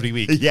people every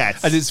week.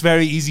 Yes. And it's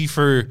very easy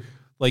for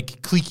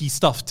like cliquey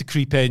stuff to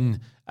creep in,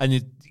 and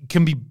it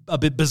can be a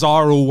bit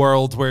bizarro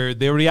world where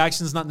their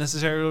reaction's not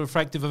necessarily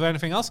reflective of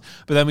anything else.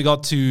 But then we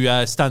got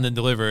to Stand and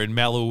Deliver, and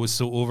Mello was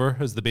so over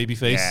as the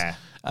babyface. Yeah.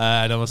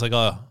 And I was like,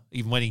 oh,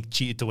 even when he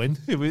cheated to win,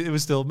 it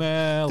was still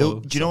Mello.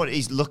 Do you know what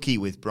he's lucky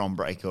with Braun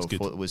Breaker?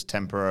 Thought was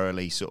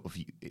temporarily sort of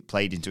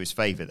played into his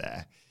favor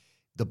there.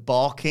 The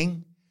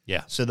barking.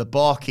 Yeah. So the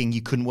barking,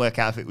 you couldn't work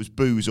out if it was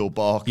boos or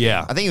barking.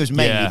 Yeah. I think it was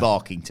mainly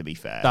barking, to be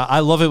fair. I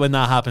love it when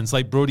that happens.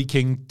 Like Brody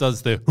King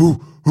does the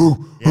hoo, hoo,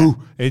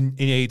 hoo in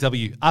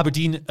AEW.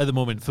 Aberdeen at the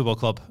moment, football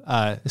club,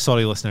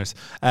 sorry listeners,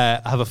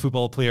 have a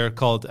football player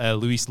called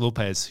Luis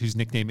Lopez, whose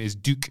nickname is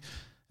Duke.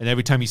 And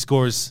every time he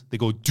scores, they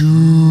go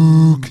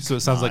Duke. So it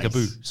sounds like a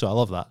boo. So I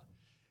love that.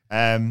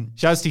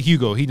 Shouts to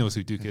Hugo. He knows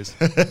who Duke is.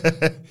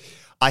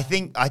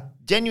 I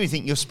genuinely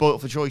think you're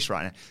spoiled for choice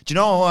right now. Do you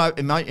know how it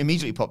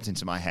immediately popped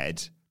into my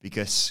head?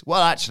 Because,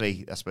 well,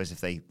 actually, I suppose if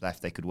they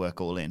left, they could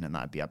work all in, and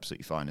that'd be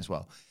absolutely fine as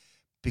well.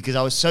 Because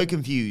I was so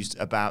confused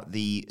about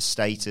the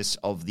status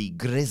of the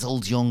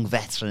grizzled young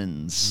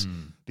veterans.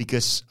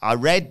 Because I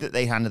read that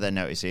they handed their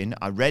notice in.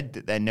 I read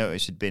that their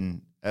notice had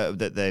been,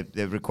 that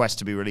the request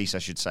to be released, I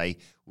should say,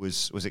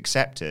 was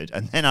accepted.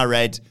 And then I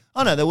read,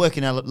 oh no, they're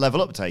working on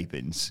level up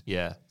tapings.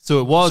 Yeah. So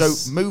it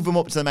was. So move them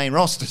up to the main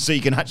roster so you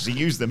can actually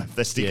use them if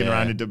they're sticking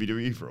around in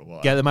WWE for a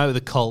while. Get them out of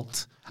the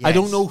cult. Yes. I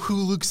don't know who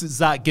looks at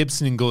Zach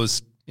Gibson and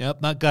goes,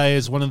 yep, that guy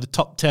is one of the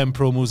top 10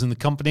 promos in the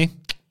company.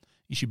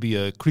 He should be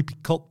a creepy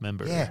cult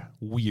member. Yeah.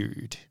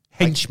 Weird.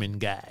 Henchman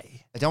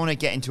guy. I don't want to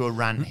get into a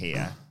rant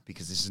here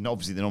because this is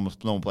obviously the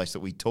normal place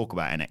that we talk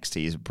about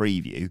NXT as a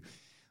preview.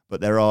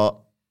 But there are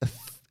a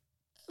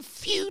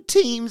few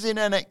teams in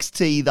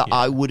NXT that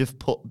I would have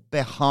put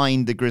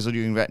behind the Grizzled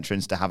Young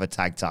Veterans to have a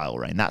tag title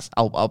reign.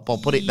 I'll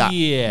put it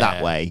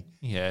that way.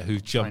 Yeah, who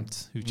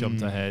jumped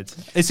ahead.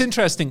 It's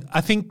interesting.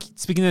 I think,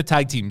 speaking of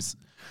tag teams.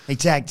 Hey,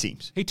 tag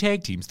teams.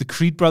 The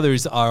Creed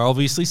brothers are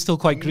obviously still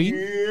quite green.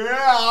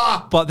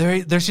 Yeah. But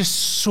there's just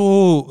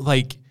so,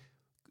 like,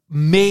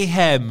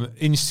 mayhem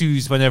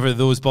ensues whenever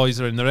those boys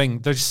are in the ring.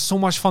 They're just so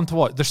much fun to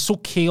watch. They're so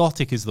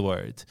chaotic is the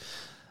word.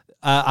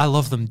 I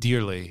love them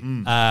dearly.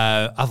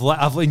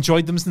 I've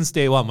enjoyed them since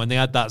day one when they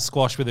had that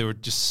squash where they were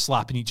just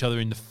slapping each other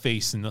in the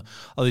face and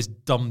all this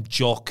dumb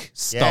jock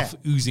stuff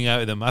oozing out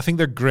of them. I think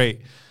they're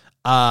great.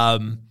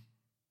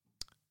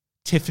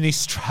 Tiffany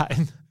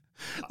Stratton,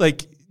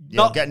 like,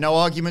 You'll get no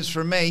arguments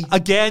from me.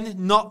 Again,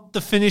 not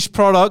the finished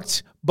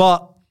product,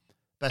 but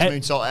best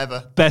moonsault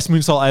ever. Best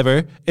moonsault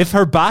ever. If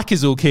her back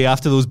is okay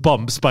after those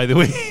bumps, by the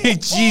way,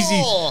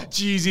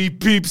 cheesy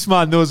peeps,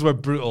 man, those were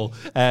brutal.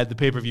 The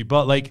pay-per-view,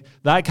 but like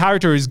that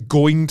character is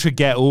going to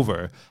get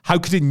over. How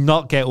could it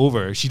not get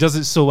over? She does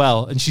it so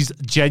well, and she's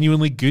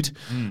genuinely good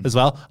as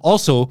well.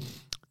 Also,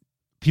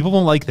 people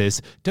won't like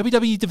this.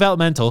 WWE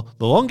developmental,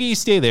 the longer you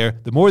stay there,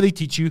 the more they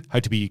teach you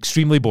how to be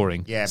extremely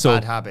boring. Yeah,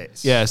 bad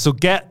habits. Yeah, so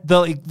get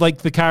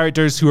the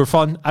characters who are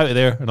fun out of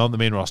there and on the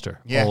main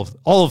roster. Yeah.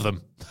 All of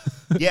them.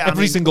 Yeah,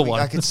 every single one.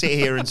 I could sit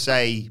here and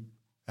say,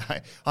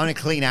 I'm going to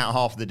clean out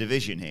half the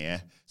division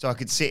here. So I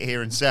could sit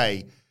here and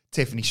say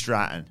Tiffany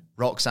Stratton,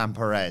 Roxanne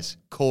Perez,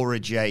 Cora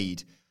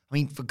Jade. I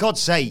mean, for God's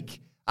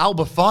sake,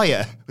 Alba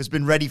Fire has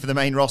been ready for the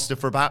main roster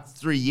for about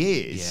 3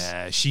 years.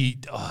 Yeah,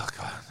 oh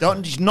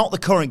God. She's not the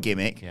current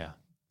gimmick. Yeah.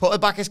 Put her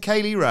back as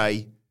Kaylee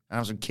Ray and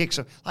have some kicks.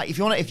 Like, if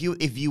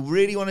you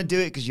really want to do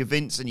it because you're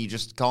Vince and you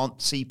just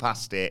can't see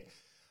past it,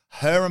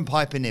 her and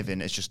Piper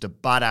Niven as just a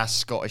badass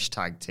Scottish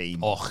tag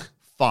team. Oh,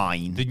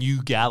 fine. The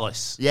new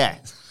Gallus. Yeah.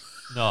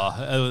 No,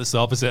 it's the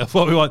opposite of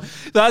what we want.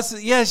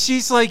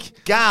 She's like...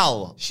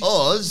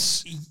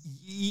 Us.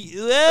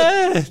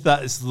 Yeah,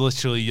 that is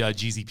literally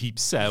Jeezy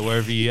Peeps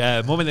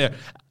wherever moment there.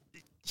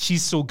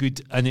 She's so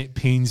good, and it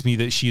pains me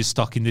that she is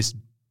stuck in this...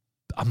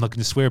 I'm not going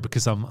to swear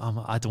because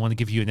I don't want to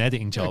give you an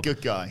editing job. You're a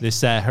good guy.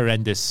 This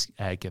horrendous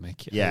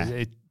gimmick.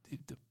 Yeah.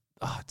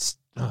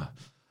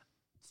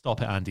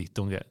 Stop it, Andy.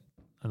 Don't get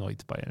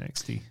annoyed by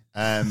NXT.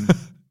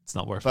 It's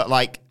not worth it. But,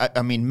 like,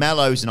 I mean,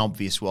 Melo's an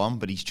obvious one,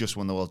 but he's just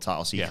won the world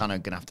title, so you're Yeah. kind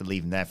of going to have to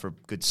leave him there for a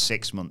good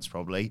 6 months,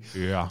 probably.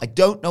 Yeah. I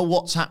don't know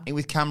what's happening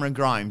with Cameron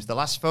Grimes. The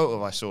last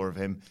photo I saw of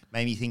him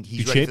made me think he's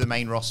Good ready shape. for the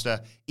main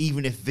roster,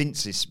 even if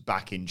Vince is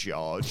back in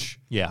charge.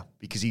 Yeah.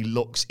 Because he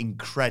looks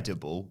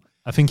incredible.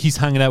 I think he's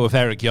hanging out with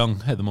Eric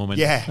Young at the moment.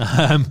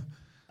 Yeah.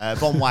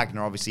 Von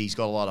Wagner, obviously, he's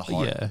got a lot of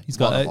heart. Yeah, he's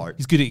lot of got. heart.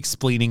 He's good at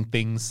explaining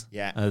things.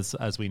 Yeah.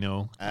 as we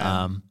know.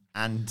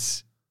 And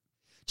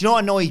do you know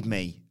what annoyed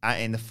me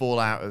in the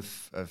fallout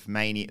of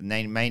Mania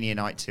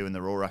Night 2 and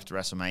the Raw after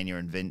WrestleMania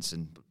and Vince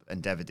and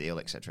Endeavor deal,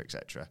 etc.,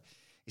 etc.,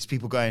 is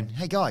people going,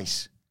 hey,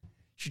 guys, you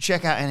should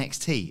check out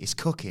NXT. It's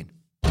cooking.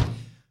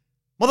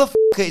 Motherfucker,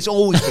 it's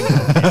always been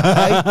cooking,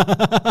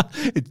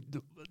 okay?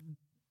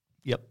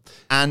 Yep.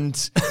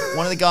 And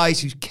one of the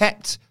guys who's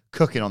kept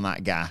cooking on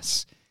that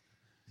gas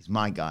is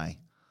my guy,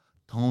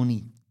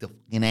 Tony the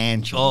fucking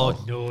Angelo.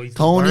 Oh, no, he's the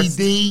Tony worst.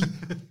 D.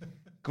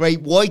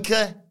 Great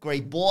worker,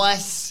 great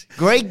boss,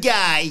 great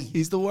guy.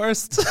 He's the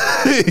worst.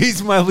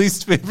 He's my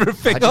least favorite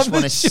thing. I just on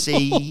want the to show.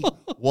 see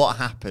what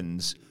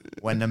happens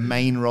when the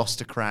main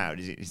roster crowd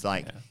is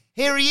like,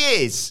 here he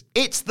is.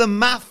 It's the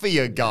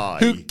mafia guy.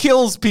 Who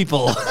kills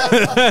people?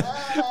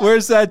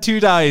 Where's that 2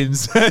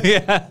 dimes?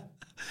 Yeah.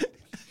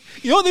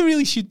 You know what they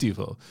really should do,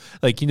 though?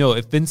 Like,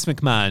 if Vince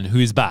McMahon, who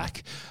is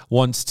back,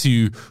 wants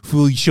to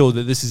fully show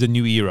that this is a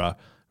new era,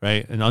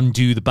 right, and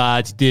undo the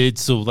bad he did,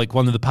 so, like,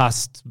 one of the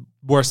past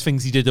worst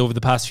things he did over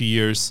the past few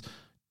years,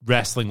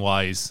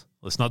 wrestling-wise,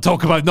 let's not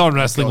talk about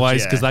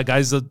non-wrestling-wise, because that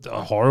guy's a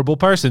horrible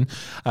person,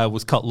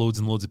 was cut loads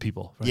and loads of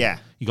people. Right? Yeah.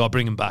 You got to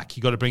bring him back.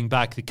 You got to bring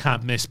back the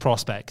can't-miss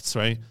prospects,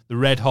 right? The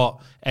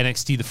red-hot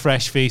NXT, the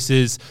fresh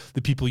faces,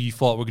 the people you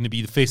thought were going to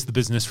be the face of the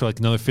business for, like,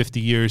 another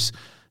 50 years.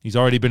 He's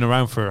already been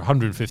around for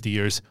 150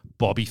 years.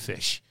 Bobby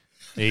Fish.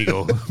 There you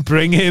go.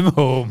 Bring him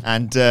home.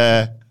 And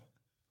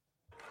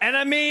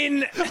I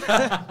mean,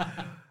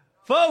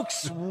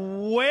 folks,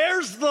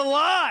 where's the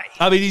lie?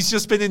 I mean, he's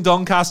just been in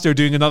Doncaster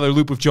doing another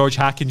loop with George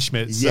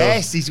Hackenschmidt. So,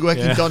 yes, he's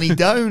working Donny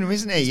Doan,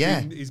 isn't he? Yeah.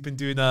 He's been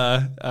doing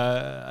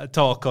a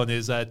talk on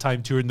his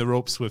time touring the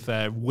ropes with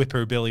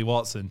Whipper Billy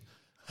Watson.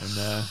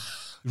 And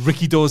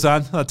Ricky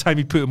Dozan, that time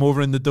he put him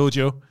over in the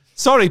dojo.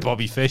 Sorry,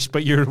 Bobby Fish,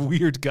 but you're a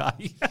weird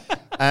guy.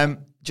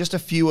 Just a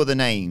few other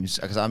names,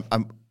 because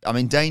I'm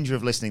in danger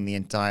of listing the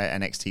entire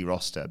NXT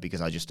roster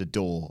because I just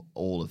adore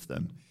all of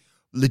them.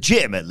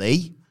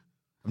 Legitimately,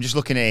 I'm just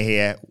looking at it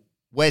here.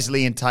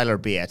 Wesley and Tyler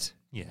Beard.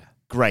 Yeah.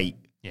 Great.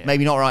 Yeah.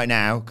 Maybe not right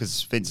now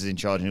because Vince is in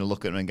charge and you'll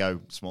look at them and go,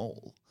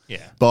 small.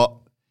 Yeah. But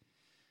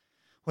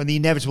when the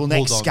inevitable Hold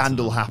next on to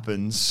scandal them.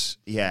 happens,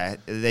 they're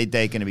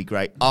going to be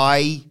great.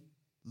 I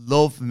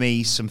love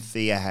me some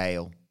Thea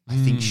Hale. I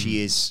think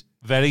she is...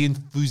 Very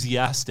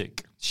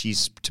enthusiastic.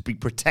 She's to be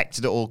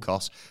protected at all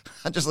costs.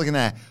 I'm just looking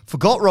there.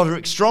 Forgot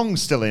Roderick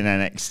Strong's still in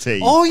NXT.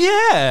 Oh,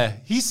 yeah.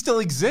 He still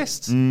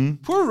exists.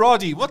 Poor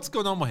Roddy. What's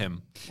going on with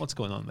him? What's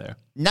going on there?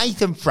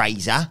 Nathan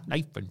Fraser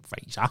Nathan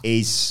Fraser.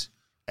 is...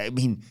 I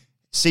mean,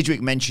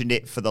 Sidgwick mentioned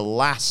it for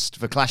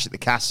Clash at the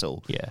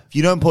Castle. Yeah. If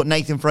you don't put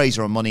Nathan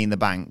Fraser on Money in the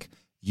Bank,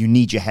 you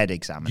need your head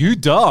examined. You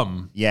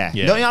dumb. Yeah.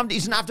 Yeah. No, he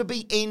doesn't have to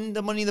be in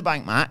the Money in the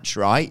Bank match,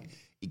 right?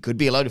 It could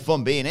be a load of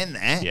fun being in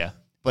there. Yeah.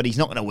 But he's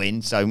not going to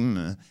win, so...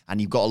 and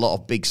you've got a lot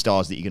of big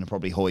stars that you're going to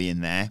probably hoy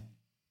in there.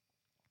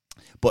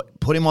 But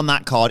put him on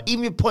that card.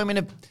 Even if you put him in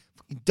a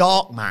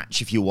dark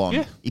match if you want.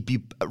 Yeah. He'd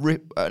be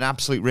an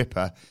absolute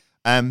ripper.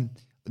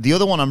 The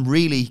other one I'm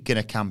really going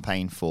to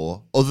campaign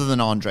for, other than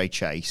Andre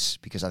Chase,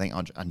 because I think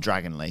and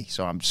Dragon Lee,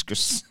 so I'm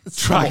just...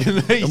 Dragon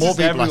Lee. The more Just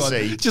people everyone.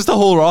 I see... Just the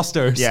whole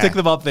roster. Yeah. Stick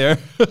them up there.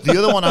 The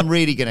other one I'm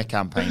really going to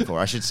campaign for,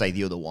 I should say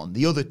the other one.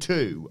 The other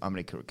two I'm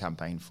going to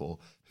campaign for,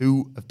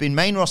 who have been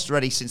main roster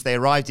ready since they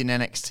arrived in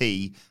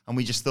NXT, and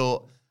we just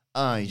thought,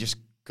 you just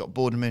got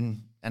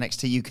Boardman in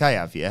NXT UK,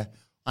 have you?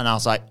 And I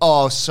was like,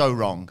 so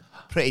wrong.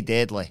 Pretty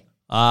Deadly.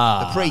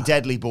 The Pretty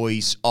Deadly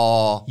boys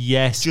are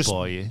just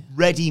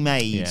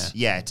ready-made,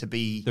 to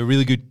be They're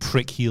really good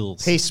prick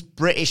heels.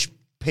 British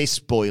piss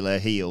boiler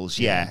heels,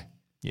 Yeah.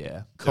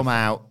 Come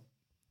out.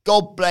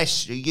 God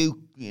bless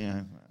you, you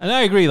know. And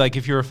I agree, like,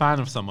 if you're a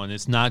fan of someone,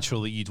 it's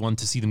natural that you'd want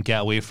to see them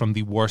get away from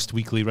the worst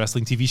weekly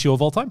wrestling TV show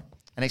of all time.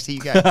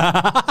 NXT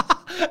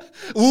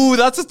UK. Ooh,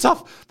 that's a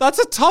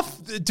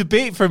tough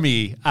debate for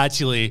me,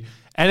 actually.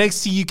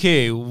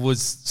 NXT UK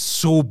was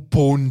so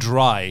bone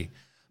dry.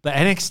 But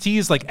NXT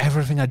is like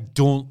everything I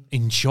don't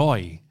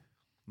enjoy.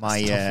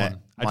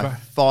 My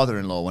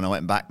father-in-law, when I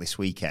went back this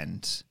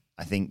weekend,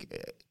 I think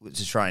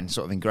to try and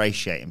sort of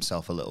ingratiate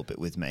himself a little bit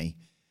with me,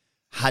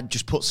 had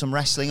just put some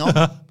wrestling on.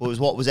 But it was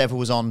whatever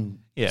was on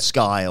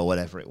Sky or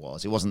whatever it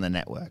was. It wasn't the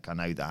network, I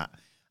know that.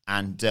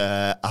 And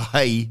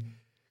I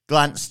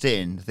glanced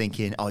in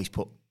thinking, oh, he's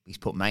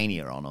put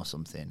Mania on or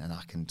something, and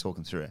I can talk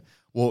him through it.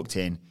 Walked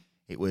in,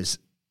 it was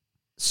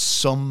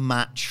some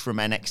match from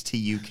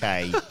NXT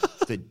UK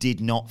that did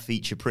not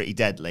feature Pretty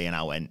Deadly, and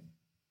I went,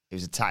 it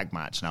was a tag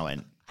match, and I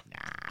went,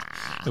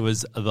 nah. It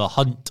was The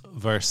Hunt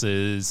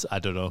versus, I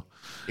don't know.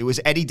 It was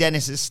Eddie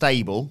Dennis's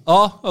stable.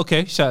 Oh,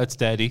 okay. Shout out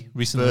to Eddie.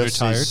 Recently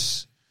retired.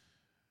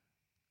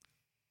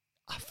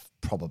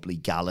 Probably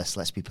Gallus,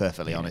 let's be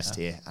perfectly honest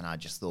here. And I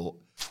just thought,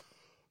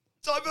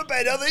 time for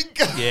bed, I think.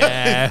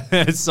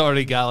 Yeah.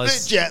 Sorry,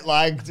 Gallus. Bit jet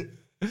lagged.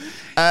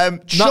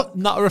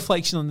 Not a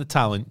reflection on the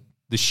talent.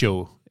 The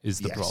show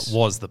is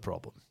was the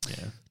problem.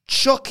 Yeah.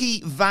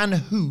 Chucky Van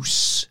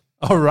Hoos.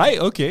 All right,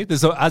 okay.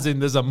 There's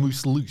a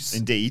moose loose.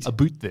 Indeed.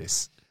 About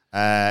this.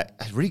 A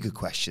really good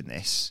question,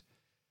 this.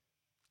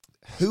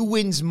 Who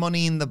wins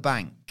Money in the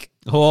Bank?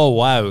 Oh,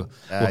 wow.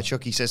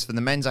 Chucky says, for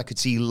the men's, I could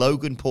see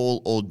Logan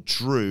Paul or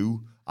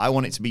Drew. I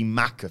want it to be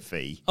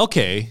McAfee.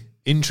 Okay,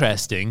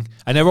 interesting.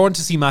 I never want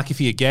to see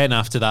McAfee again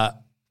after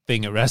that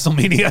thing at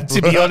WrestleMania,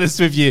 to be honest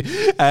with you.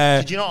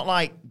 Did you not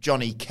like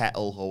Johnny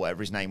Kettle or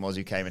whatever his name was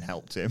who came and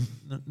helped him?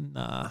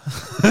 Nah.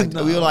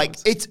 We were like,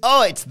 it's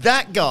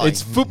that guy.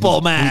 It's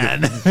Football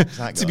Man.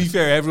 To be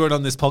fair, everyone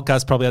on this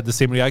podcast probably had the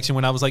same reaction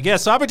when I was like, yeah,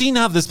 so Aberdeen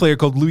have this player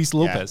called Luis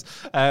Lopez.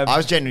 Yeah. I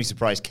was genuinely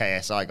surprised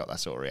KSI got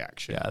that sort of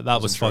reaction. Yeah,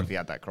 that was fun. If he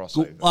had that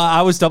crossover.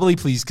 I was doubly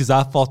pleased because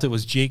I thought it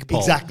was Jake Paul.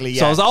 Exactly, yeah.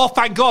 So I was like, oh,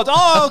 thank God.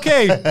 Oh,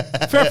 okay.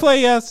 Fair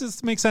play, yeah,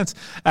 this makes sense.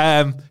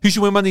 Who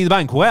should win Money in the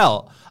Bank?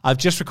 Well, I've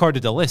just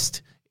recorded a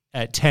list.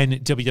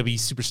 10 WWE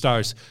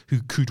superstars who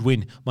could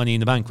win Money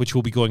in the Bank, which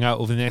will be going out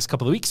over the next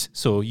couple of weeks.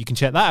 So you can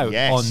check that out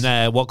on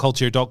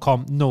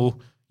whatculture.com. No,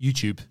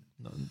 YouTube.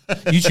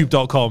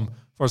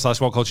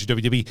 YouTube.com/whatculture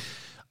WWE.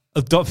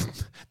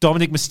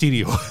 Dominic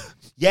Mysterio.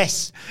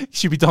 Yes.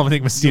 Should be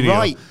Dominic Mysterio. You're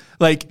right.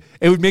 Like,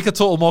 it would make a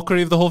total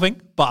mockery of the whole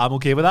thing, but I'm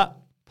okay with that.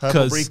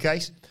 Purple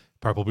briefcase.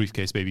 Purple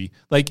briefcase, baby.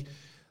 Like,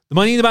 the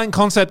Money in the Bank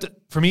concept,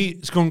 for me,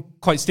 is going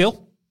quite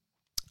stale.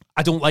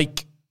 I don't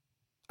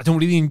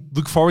really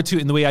look forward to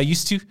it in the way I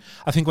used to.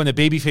 I think when a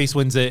babyface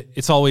wins it,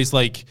 it's always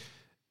like,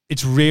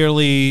 it's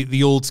rarely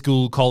the old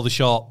school call the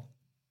shot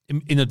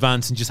in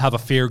advance and just have a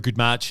fair, good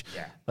match.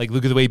 Yeah. Like,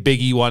 look at the way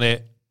Big E won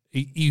it.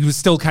 He was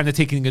still kind of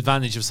taking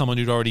advantage of someone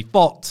who'd already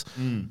fought.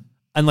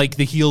 And like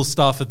the heel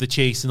stuff of the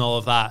chase and all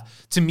of that.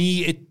 To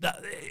me,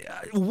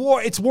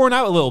 it's worn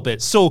out a little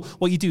bit. So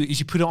what you do is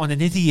you put it on an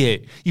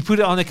idiot. You put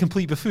it on a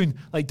complete buffoon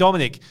like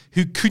Dominic,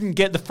 who couldn't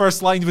get the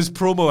first line of his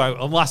promo out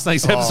on last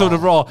night's episode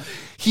of Raw.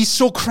 He's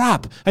so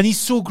crap and he's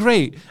so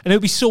great and it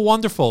would be so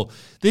wonderful.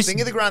 Think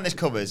of the ground this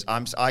covers.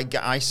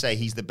 I say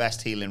he's the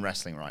best heel in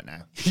wrestling right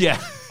now. Yeah.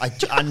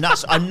 I'm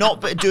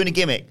not doing a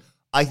gimmick.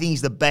 I think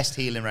he's the best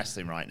heel in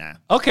wrestling right now.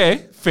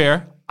 Okay,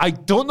 fair. I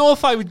don't know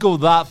if I would go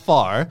that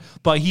far,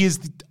 but he's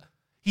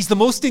the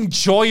most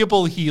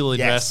enjoyable heel in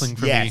wrestling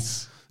for me.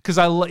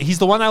 Because he's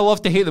the one I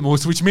love to hate the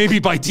most, which maybe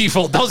by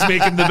default does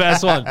make him the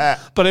best one.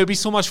 But it would be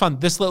so much fun.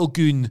 This little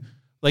goon,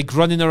 like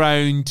running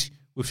around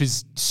with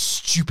his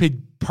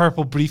stupid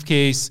purple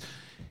briefcase.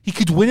 He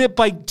could win it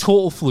by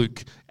total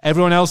fluke.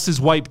 Everyone else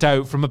is wiped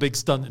out from a big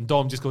stunt, and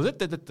Dom just goes,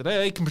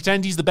 he can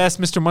pretend he's the best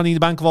Mr. Money in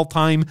the Bank of all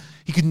time.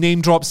 He could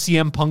name drop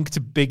CM Punk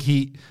to Big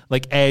Heat,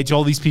 like Edge,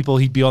 all these people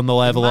he'd be on the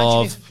level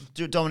of.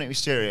 If Dominic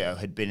Mysterio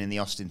had been in the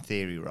Austin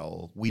Theory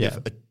role, we'd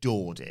have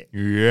adored it.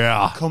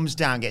 Yeah. He comes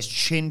down, gets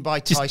chinned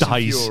by just Tyson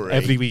dies Fury.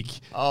 every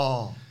week.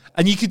 Oh.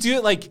 And you could do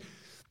it like,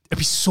 it'd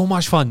be so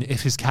much fun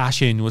if his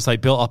cash-in was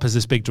like built up as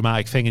this big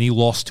dramatic thing and he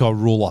lost to a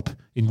roll-up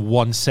in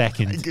 1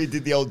 second. He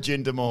did the old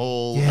Jinder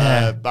Mahal,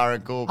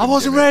 Baron Corbin. I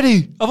wasn't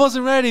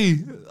ready.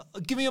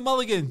 Give me a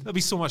mulligan. That'd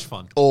be so much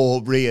fun.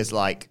 Or Rhea's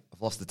like,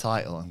 I've lost the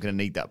title. I'm going to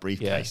need that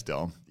briefcase,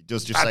 Dom. He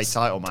does just say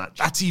title match.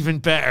 That's even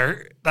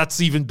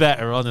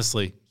better,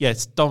 honestly. Yeah,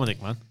 it's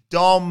Dominic, man.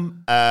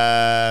 Dom,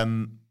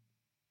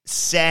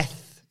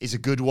 Seth is a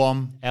good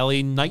one.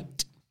 LA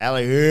Knight.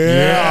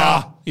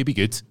 Yeah. He'd be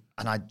good.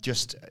 And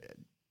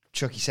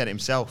Chucky said it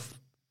himself.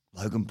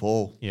 Logan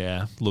Paul.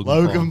 Yeah,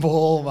 Logan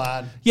Paul,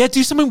 man. Yeah,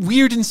 do something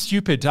weird and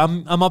stupid.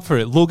 I'm up for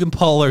it. Logan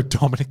Paul or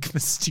Dominic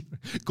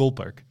Mysterio.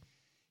 Goldberg.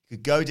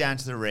 Could go down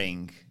to the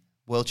ring.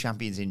 World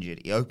champion's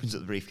injured. He opens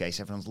up the briefcase.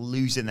 Everyone's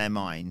losing their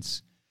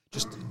minds.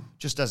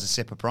 Just does a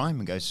sip of Prime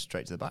and goes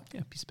straight to the back.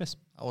 Yeah, piece of piss.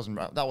 That wasn't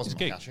my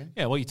cash-in.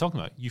 Yeah, what are you talking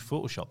about? You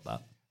photoshopped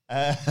that.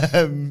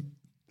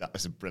 That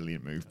was a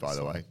brilliant move, by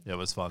the way. Yeah, it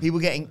was fun. People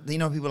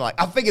are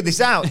like, I figured this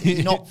out.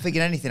 He's not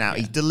figured anything out.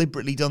 He's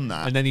deliberately done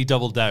that. And then he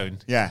doubled down.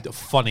 Yeah.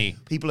 Funny.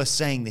 People are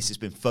saying this has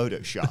been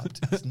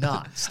photoshopped. It's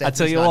not. I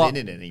tell you not what,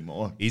 in it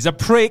anymore. He's a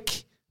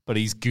prick, but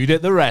he's good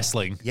at the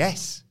wrestling.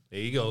 Yes. There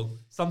you go.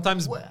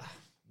 Sometimes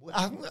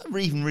I haven't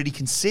even really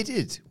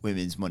considered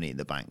women's Money in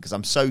the Bank because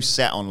I'm so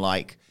set on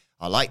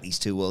I like these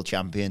two world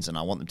champions and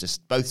I want them to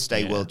both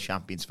stay world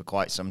champions for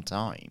quite some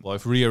time. Well,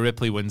 if Rhea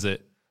Ripley wins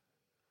it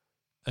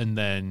and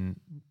then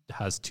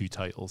has 2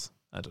 titles,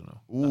 I don't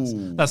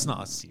know. That's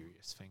not a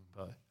serious thing,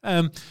 but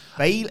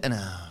Bailey, no,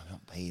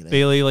 not Bailey.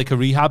 Bailey, like a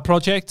rehab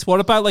project. What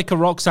about like a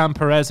Roxanne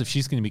Perez if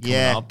she's going to be coming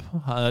up?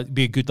 It'd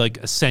be a good like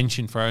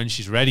ascension for her, and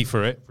she's ready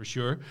for it for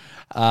sure.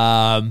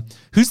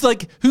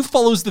 Who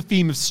follows the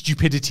theme of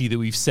stupidity that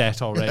we've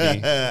set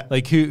already?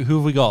 Like who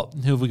have we got?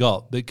 Who have we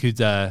got that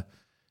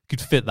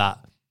could fit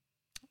that?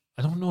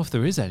 I don't know if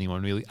there is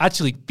anyone really.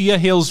 Actually, Thea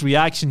Hale's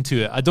reaction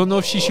to it. I don't know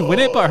if she should win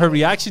it, but her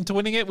reaction to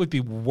winning it would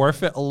be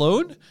worth it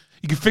alone.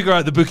 You can figure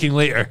out the booking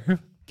later.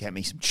 Get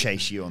me some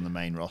Chase U on the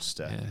main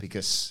roster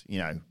because,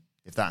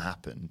 if that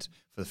happened,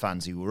 for the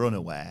fans who were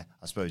unaware,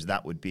 I suppose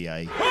that would be a...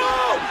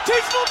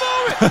 Teachable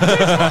moment!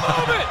 Teachable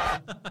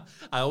moment!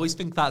 I always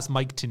think that's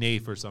Mike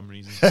Tenay for some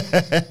reason.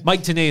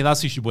 Mike Tenay,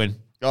 that's who should win.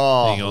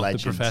 Oh, there you go, legend.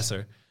 the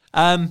professor.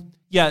 I'm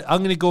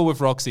going to go with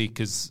Roxy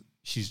because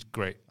she's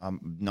great.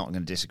 I'm not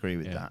going to disagree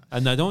with that.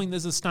 And I don't think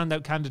there's a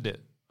standout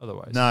candidate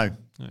otherwise. No.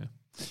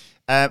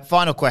 Yeah.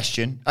 Final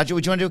question. Do you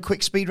want to do a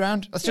quick speed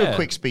round? Let's do a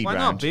quick speed round.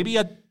 Why not, baby?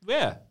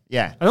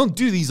 Yeah. I don't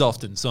do these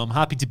often, so I'm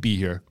happy to be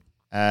here.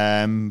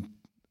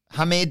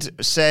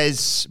 Hamid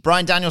says,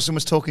 Bryan Danielson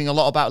was talking a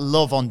lot about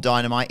love on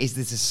Dynamite. Is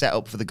this a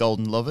setup for the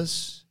Golden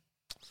Lovers?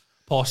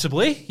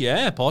 Possibly.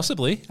 Yeah,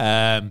 possibly.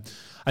 I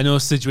know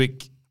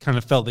Sidgwick kind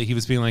of felt that he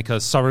was being like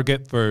a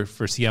surrogate for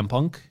CM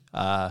Punk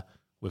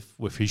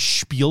with his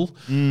spiel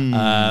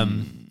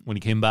when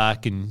he came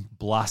back and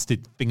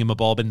blasted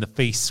Thingamabob in the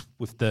face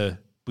with the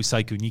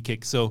Busaiku knee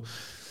kick. So,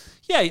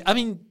 yeah, I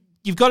mean,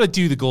 you've got to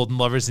do the Golden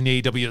Lovers in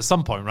AEW at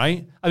some point,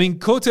 right? I mean,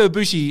 Kota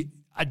Ibushi,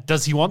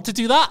 does he want to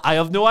do that? I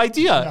have no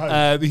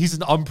idea. No. He's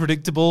an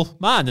unpredictable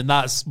man, and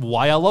that's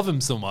why I love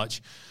him so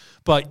much.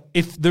 But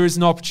if there is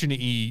an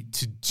opportunity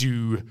to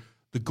do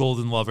the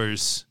Golden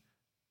Lovers,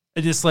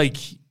 it is like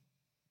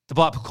the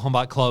Blackpool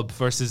Combat Club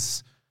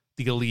versus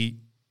the Elite,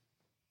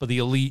 but the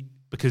Elite,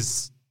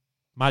 because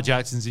Matt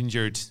Jackson's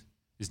injured,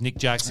 is Nick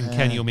Jackson,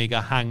 Kenny Omega,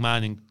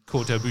 Hangman, and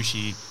Kota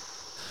Ibushi.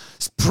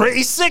 It's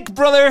pretty sick,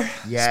 brother.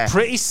 Yeah. It's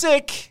pretty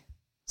sick.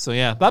 So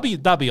yeah,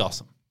 that'd be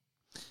awesome.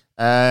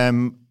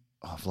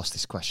 I've lost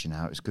this question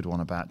now. It's a good one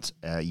about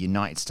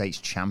United States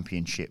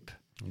Championship.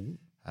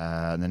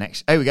 The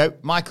next, there we go.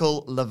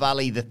 Michael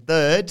LaValle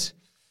III.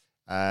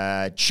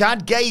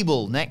 Chad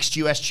Gable, next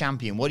US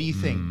champion. What do you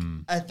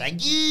think?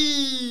 Thank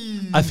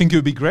you. I think it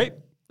would be great.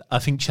 I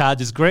think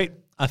Chad is great.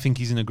 I think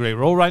he's in a great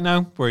role right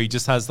now where he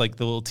just has like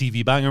the little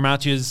TV banger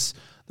matches.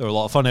 They're a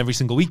lot of fun every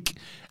single week.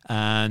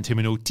 And him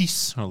and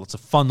Otis are lots of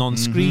fun on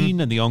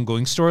screen. And the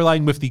ongoing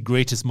storyline with the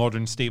greatest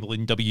modern stable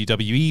in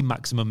WWE,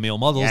 Maximum Male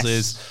Models,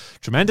 is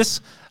tremendous.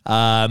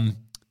 I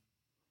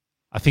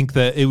think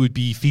that it would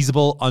be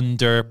feasible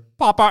under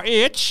Papa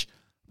H.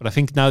 But I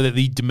think now that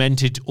the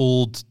demented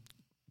old,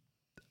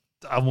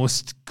 I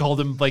almost called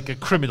him like a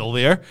criminal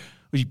there.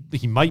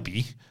 He might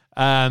be.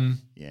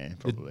 Yeah,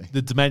 probably.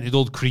 The demented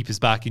old creep is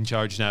back in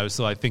charge now,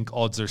 so I think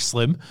odds are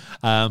slim.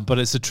 But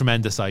it's a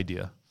tremendous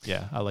idea.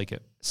 Yeah, I like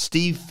it.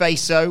 Steve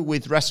Faso,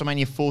 with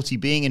WrestleMania 40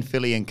 being in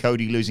Philly and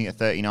Cody losing at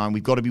 39,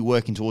 we've got to be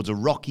working towards a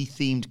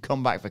Rocky-themed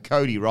comeback for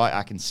Cody, right?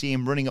 I can see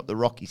him running up the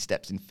Rocky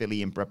steps in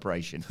Philly in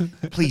preparation.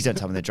 Please don't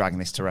tell me they're dragging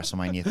this to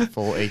WrestleMania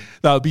 40.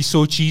 That would be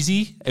so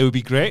cheesy. It would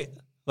be great.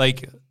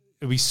 Like, it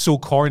would be so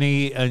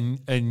corny and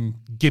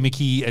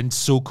gimmicky and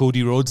so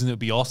Cody Rhodes, and it would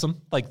be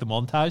awesome, like the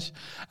montage.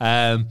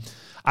 I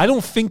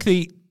think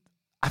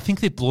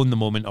they've blown the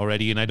moment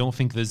already, and I don't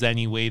think there's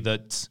any way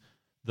that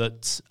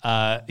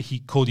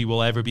Cody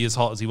will ever be as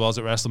hot as he was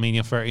at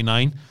WrestleMania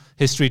 39.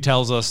 History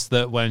tells us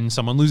that when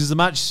someone loses a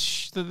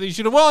match that they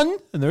should have won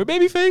and they're a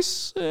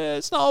babyface,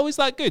 it's not always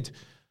that good.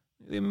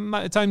 The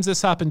amount of times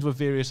this happened with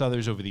various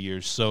others over the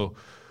years. So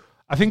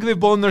I think they've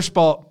blown their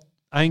spot.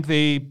 I think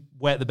they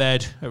wet the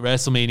bed at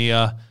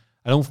WrestleMania.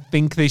 I don't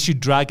think they should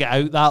drag it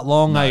out that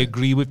long. No. I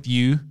agree with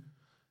you.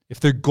 If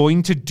they're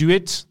going to do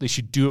it, they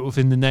should do it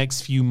within the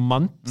next few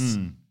months.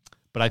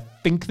 But I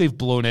think they've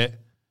blown it.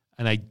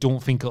 And I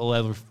don't think it'll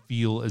ever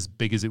feel as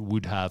big as it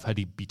would have had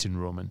he beaten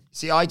Roman.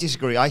 See, I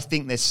disagree. I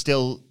think there's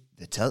still...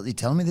 They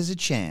tell me there's a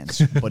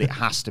chance, but it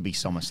has to be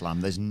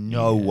SummerSlam. There's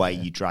no way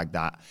you drag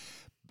that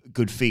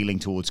good feeling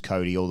towards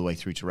Cody all the way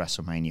through to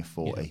WrestleMania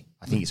 40. Yeah.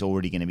 I think it's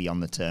already going to be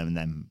on the term, and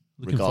then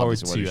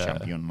regardless of whether he's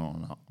champion or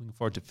not. Looking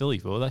forward to Philly,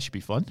 though. That should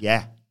be fun.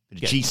 Yeah.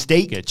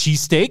 Cheesesteak. Get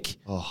cheesesteak.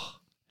 Oh,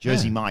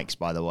 Jersey Mike's,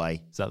 by the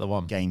way. Is that the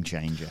one? Game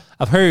changer.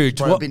 I've heard.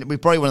 We're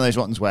probably one of those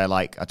ones where,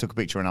 like, I took a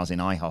picture when I was in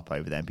IHOP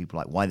over there, and people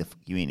were like, why the fuck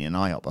are you eating in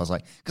IHOP? I was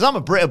like, because I'm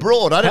a Brit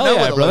abroad. I don't know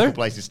where the local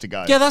places to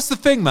go. Yeah, that's the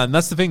thing, man.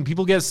 That's the thing.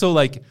 People get so,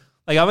 like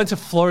I went to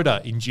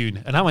Florida in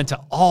June, and I went to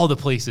all the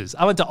places.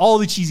 I went to all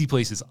the cheesy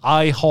places.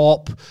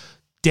 IHOP,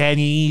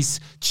 Denny's,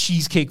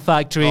 Cheesecake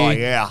Factory. Oh,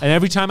 yeah. And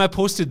every time I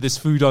posted this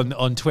food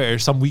on Twitter,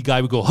 some wee guy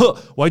would go, huh,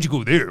 why'd you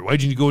go there? Why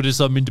didn't you go to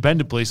some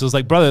independent place? I was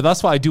like, brother,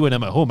 that's what I do when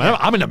I'm at home.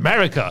 I'm in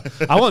America.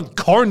 I want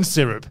corn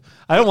syrup.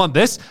 I don't want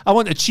this. I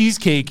want a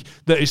cheesecake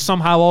that is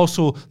somehow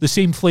also the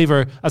same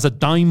flavor as a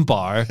Dime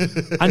bar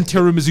and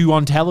tiramisu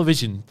on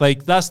television.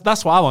 Like, that's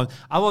what I want.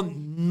 I want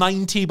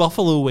 90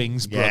 buffalo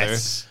wings, brother.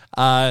 Yes.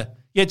 Yeah,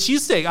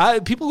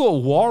 cheesesteak. People go to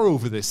war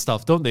over this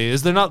stuff, don't they?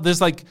 Is there not? There's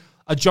like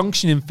a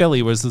junction in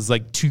Philly where there's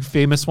like two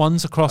famous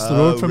ones across the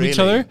road from each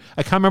other.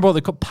 I can't remember what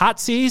they're called,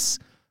 Patsy's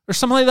or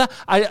something like that.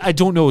 I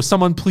don't know.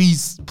 Someone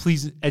please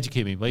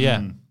educate me. But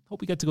yeah,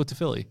 hope we get to go to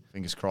Philly.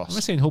 Fingers crossed. I'm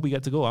not saying hope we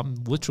get to go. I'm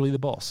literally the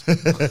boss.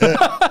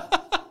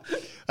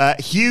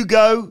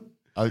 Hugo,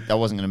 I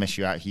wasn't going to miss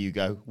you out,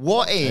 Hugo.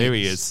 There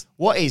he is.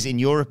 What is, in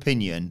your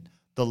opinion,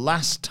 the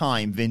last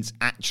time Vince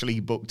actually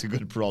booked a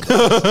good product?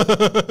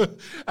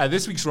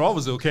 This week's Raw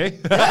was okay.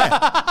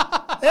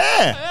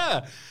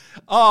 Yeah.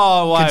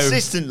 Oh, wow.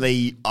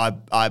 Consistently,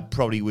 I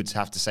probably would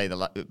have to say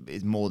that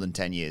it's more than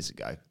 10 years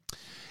ago.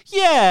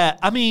 Yeah,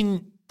 I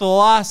mean, the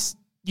last,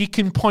 you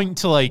can point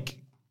to like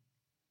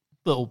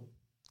little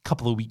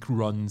couple of week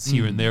runs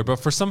here and there, but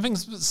for something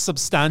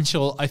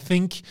substantial, I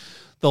think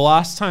the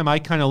last time I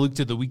kind of looked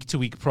at the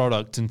week-to-week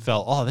product and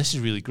felt, oh, this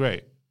is really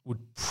great, would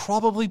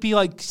probably be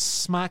like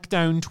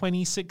SmackDown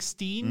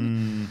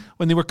 2016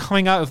 when they were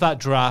coming out of that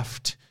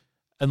draft.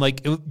 And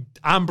like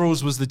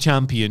Ambrose was the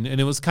champion,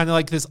 and it was kind of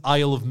like this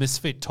Isle of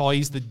Misfit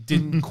toys that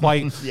didn't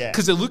quite,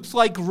 because it looked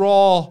like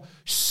Raw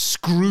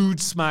screwed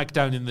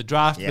SmackDown in the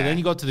draft, but then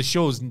you got to the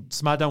shows and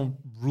SmackDown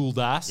ruled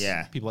ass.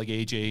 Yeah, people like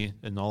AJ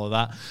and all of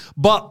that.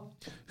 But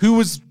who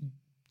was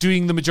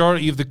doing the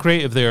majority of the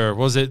creative there?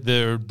 Was it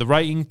the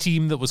writing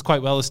team that was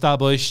quite well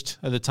established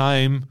at the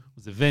time?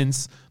 Was it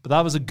Vince? But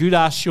that was a good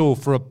ass show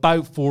for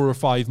about 4 or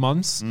 5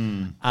 months,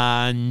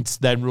 and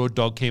then Road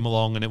Dogg came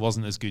along, and it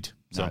wasn't as good.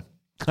 So. No.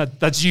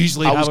 That's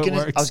usually how it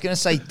works. I was going to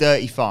say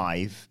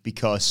 35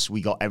 because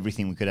we got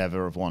everything we could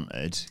ever have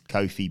wanted.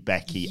 Kofi,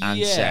 Becky,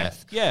 and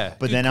Seth. Yeah.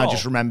 But then I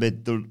just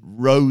remembered the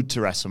road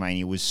to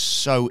WrestleMania was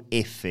so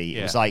iffy.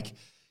 It was like,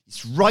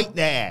 it's right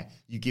there.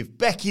 You give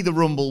Becky the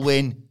Rumble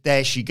win,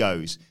 there she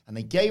goes. And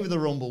they gave her the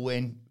Rumble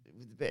win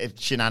with a bit of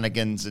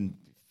shenanigans and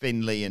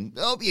Finley, and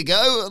up you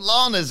go,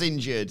 Lana's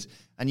injured.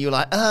 And you're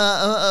like,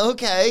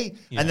 okay.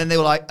 Yeah. And then they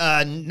were like,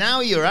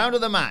 now you're out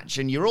of the match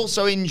and you're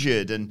also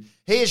injured. And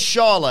here's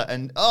Charlotte.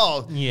 And,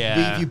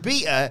 if you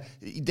beat her,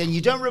 then you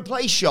don't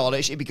replace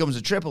Charlotte. It becomes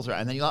a triple threat.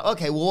 And then you're like,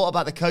 okay, well, what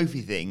about the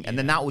Kofi thing? And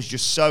then that was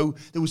just so,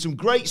 there were some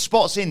great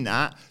spots in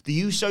that.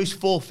 The Usos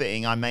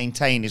forfeiting, I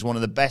maintain, is one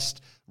of the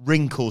best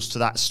wrinkles to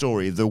that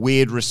story, the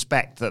weird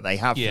respect that they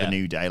have for the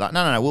New Day. Like,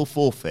 no, we'll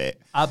forfeit.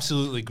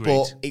 Absolutely great.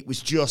 But it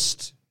was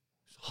just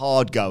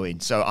hard going.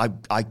 So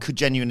I could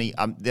genuinely,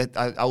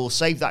 I will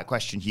save that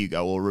question,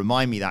 Hugo, or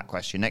remind me that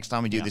question next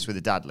time we do this with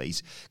the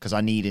Dadleys, because I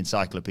need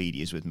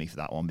encyclopedias with me for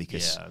that one,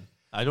 because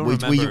I don't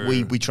remember.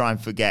 We try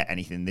and forget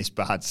anything this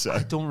bad. So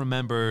I don't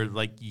remember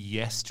like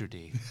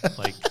yesterday.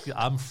 Like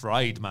I'm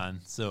fried, man.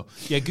 So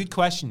yeah, good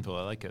question, Phil.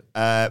 I like it.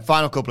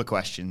 Final couple of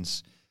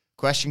questions.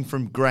 Question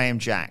from Graham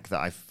Jack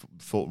that I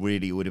thought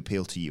really would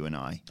appeal to you and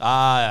I.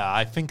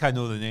 I think I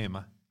know the name.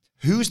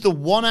 Who's the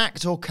one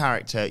act or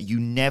character you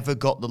never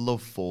got the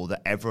love for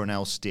that everyone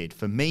else did?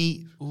 For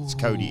me, it's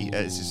Cody.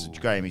 This is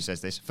Graham who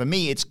says this. For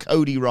me, it's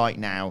Cody right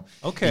now.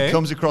 Okay. He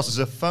comes across as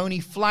a phony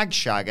flag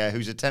shagger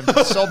whose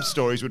attempted sob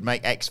stories would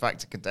make X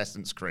Factor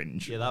contestants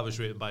cringe. Yeah, that was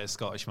written by a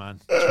Scottish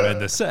man.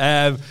 Tremendous.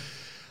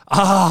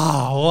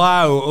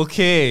 Wow.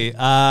 Okay.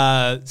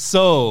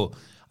 So,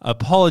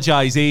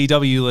 apologize,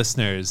 AEW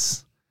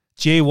listeners.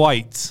 Jay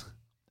White.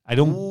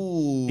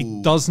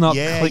 It does not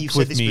click you've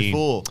with said this me.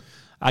 Before.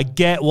 I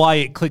get why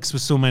it clicks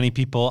with so many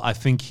people. I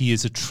think he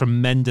is a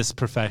tremendous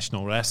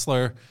professional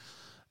wrestler.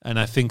 And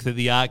I think that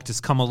the act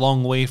has come a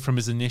long way from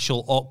his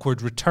initial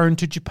awkward return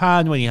to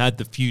Japan when he had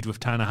the feud with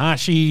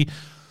Tanahashi.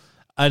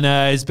 And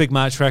his big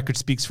match record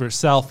speaks for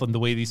itself and the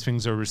way these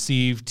things are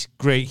received.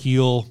 Great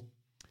heel.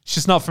 It's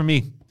just not for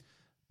me.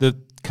 The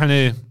kind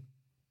of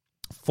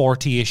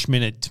 40-ish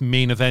minute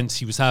main events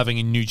he was having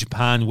in New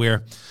Japan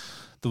where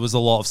there was a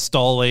lot of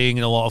stalling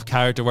and a lot of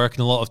character work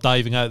and a lot of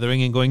diving out of the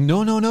ring and going,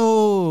 no,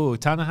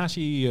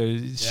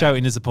 Tanahashi,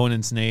 shouting his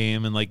opponent's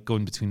name and like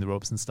going between the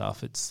ropes and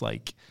stuff. It's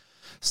like,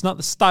 it's not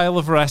the style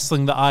of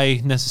wrestling that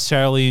I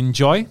necessarily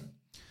enjoy.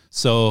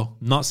 So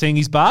I'm not saying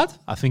he's bad.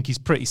 I think he's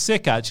pretty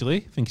sick, actually.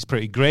 I think he's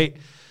pretty great.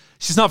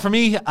 It's just not for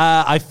me.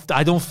 I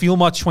don't feel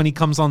much when he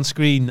comes on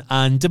screen.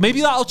 And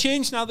maybe that'll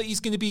change now that he's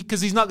going to be,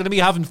 because he's not going to be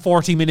having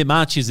 40-minute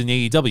matches in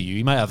AEW.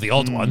 He might have the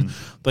odd one.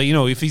 But, you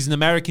know, if he's an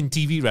American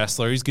TV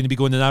wrestler, he's going to be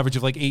going an average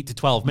of like 8 to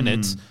 12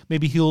 minutes.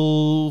 Maybe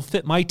he'll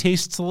fit my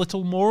tastes a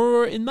little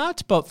more in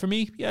that. But for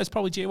me, it's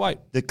probably Jay White.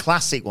 The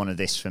classic one of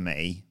this for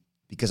me,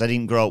 because I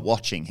didn't grow up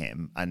watching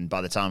him, and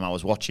by the time I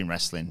was watching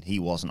wrestling, he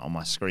wasn't on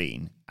my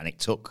screen. And it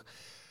took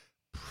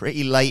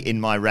pretty late in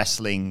my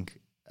wrestling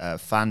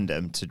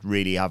fandom to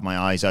really have my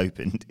eyes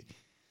opened.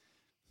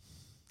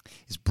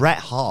 It's Bret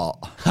Hart.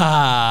 A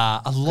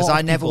lot. Because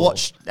I never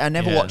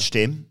watched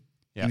him.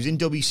 He was in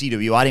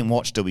WCW. I didn't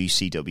watch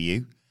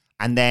WCW.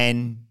 And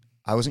then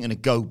I wasn't going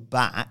to go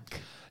back.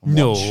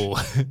 No.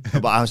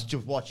 But I was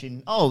just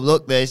watching, oh,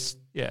 look, this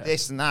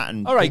and that.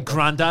 And all right,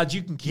 Grandad,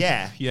 you can keep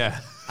it. Yeah.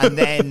 And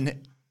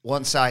then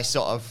once I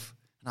sort of,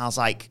 and I was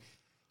like,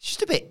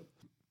 just a bit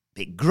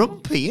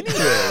grumpy, isn't he,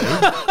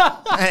 really?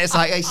 And it's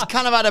like, he's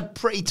kind of had a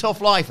pretty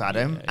tough life,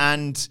 Adam. Yeah.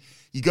 And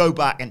you go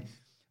back, and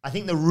I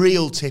think the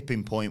real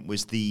tipping point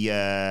was the,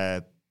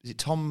 is it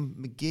Tom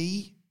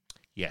McGee?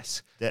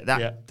 Yes.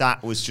 That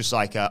was just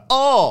like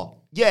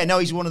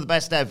he's one of the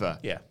best ever.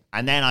 Yeah.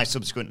 And then I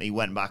subsequently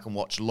went back and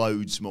watched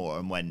loads more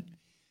and went,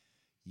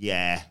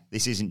 yeah,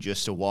 this isn't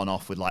just a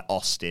one-off with like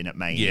Austin at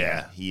Mania.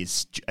 Yeah.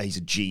 He's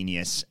a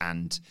genius.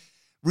 And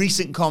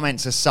recent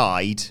comments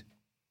aside,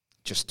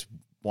 just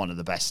one of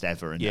the best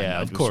ever. And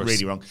of course.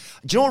 Really wrong.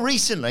 Do you know what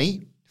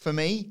recently, for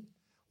me?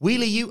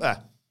 Wheeler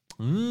Yuta.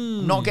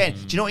 I'm not getting.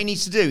 Do you know what he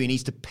needs to do? He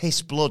needs to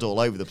piss blood all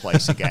over the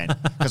place again.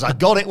 Because I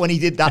got it when he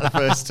did that the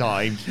first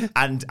time.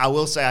 And I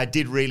will say I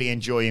did really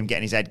enjoy him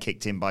getting his head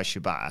kicked in by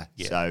Shibata.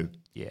 Yeah. So,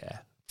 yeah.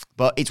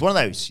 But it's one of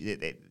those.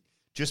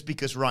 Just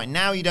because right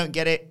now you don't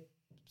get it,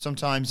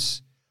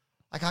 sometimes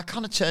I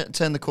kind of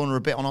turn the corner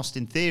a bit on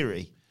Austin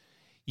Theory.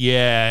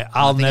 Yeah,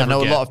 I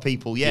know a lot of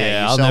people.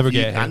 I'll never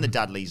get him. And the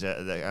Dudleys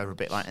are a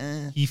bit like,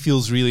 He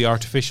feels really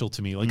artificial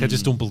to me. Like I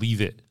just don't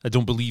believe it. I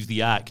don't believe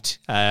the act.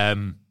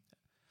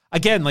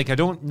 Again, like I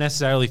don't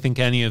necessarily think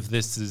any of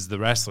this is the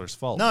wrestler's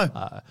fault.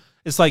 No,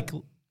 it's like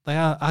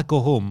I go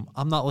home.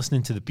 I'm not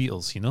listening to the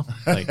Beatles. You know,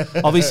 like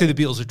obviously the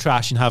Beatles are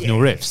trash and have no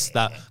riffs.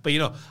 But you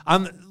know,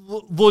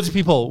 loads of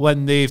people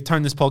when they've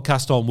turned this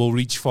podcast on will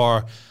reach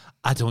for,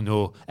 I don't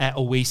know,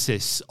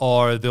 Oasis,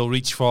 or they'll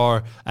reach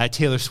for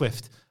Taylor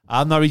Swift.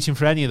 I'm not reaching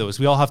for any of those.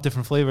 We all have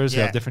different flavors.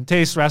 We have different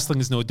tastes.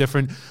 Wrestling is no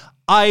different.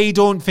 I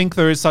don't think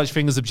there is such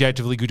thing as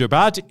objectively good or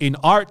bad. In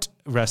art,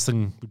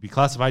 wrestling would be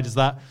classified as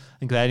that. I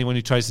think that anyone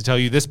who tries to tell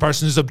you this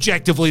person is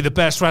objectively the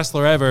best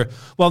wrestler ever,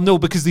 well, no,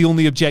 because the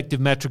only objective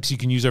metrics you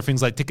can use are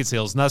things like ticket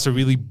sales, and that's a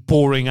really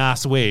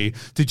boring-ass way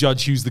to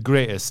judge who's the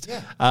greatest.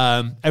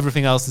 Yeah.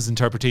 Everything else is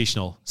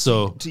interpretational.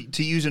 So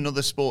to use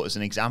another sport as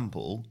an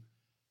example,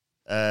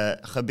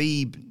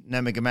 Khabib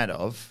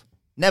Nurmagomedov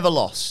never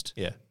lost.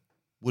 Yeah.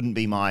 Wouldn't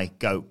be my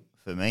GOAT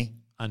for me.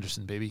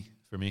 Anderson, baby,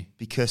 for me.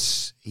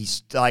 Because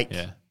he's like,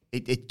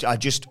 I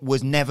just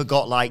was never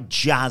got like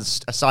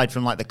jazzed, aside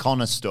from like the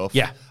Connor stuff,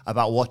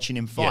 about watching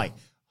him fight.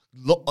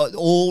 Yeah.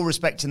 All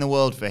respect in the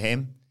world for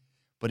him,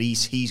 but he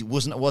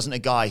wasn't a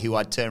guy who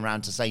I'd turn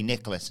around to say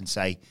Nicholas and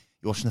say,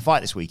 "You watching the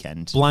fight this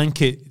weekend?"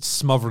 Blanket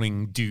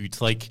smothering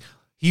dude. Like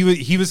he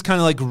was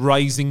kind of like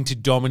rising to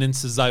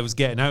dominance as I was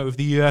getting out of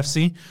the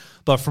UFC.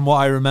 But from what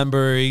I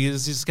remember, he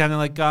was just kind of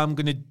like, I'm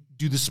going to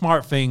do the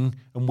smart thing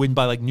and win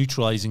by like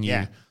neutralizing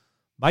you.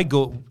 My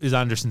GOAT is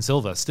Anderson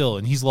Silva still,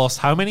 and he's lost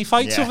how many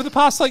fights over the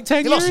past like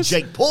 10 years? He lost to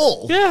Jake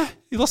Paul. Yeah,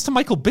 he lost to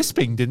Michael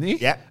Bisping, didn't he?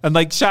 Yeah. And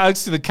like shout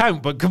outs to the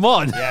count, but come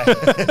on.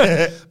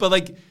 Yeah. But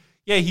like,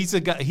 yeah, he's a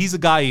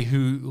guy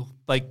who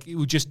like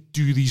would just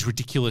do these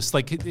ridiculous,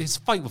 like his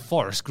fight with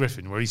Forrest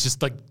Griffin, where he's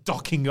just like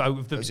ducking out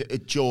of the a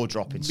jaw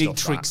dropping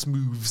matrix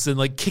moves and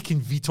like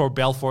kicking Vitor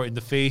Belfort in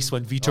the face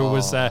when Vitor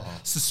was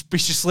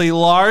suspiciously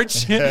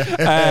large.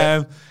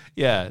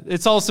 Yeah,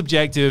 it's all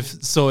subjective.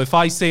 So if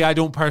I say I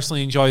don't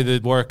personally enjoy the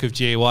work of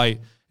Jay White,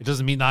 it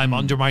doesn't mean that I'm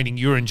undermining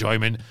your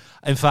enjoyment.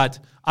 In fact,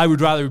 I would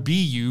rather be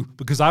you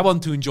because I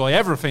want to enjoy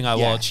everything I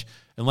watch,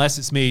 unless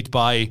it's made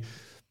by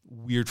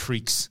weird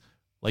freaks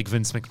like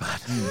Vince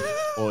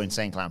McMahon. Or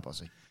Insane Clown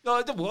Posse.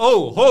 No,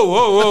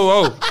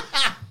 whoa.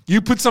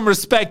 You put some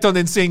respect on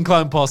Insane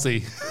Clown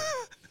Posse.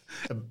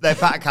 Their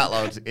back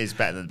catalogue is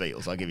better than the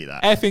Beatles, I'll give you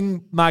that.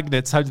 Effing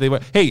magnets, how do they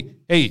work? Hey,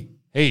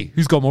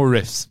 who's got more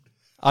riffs?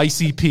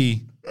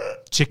 ICP,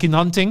 chicken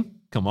hunting?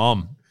 Come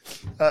on.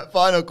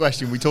 Final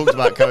question. We talked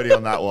about Cody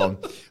on that one,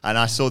 and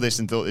I saw this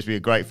and thought this would be a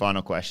great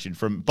final question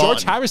from Barton.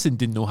 George Harrison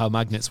didn't know how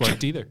magnets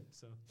worked either.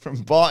 So. From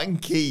Barton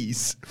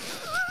Keys.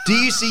 Do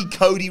you see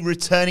Cody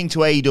returning to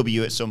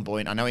AEW at some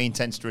point? I know he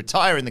intends to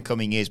retire in the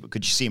coming years, but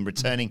could you see him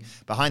returning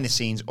behind the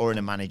scenes or in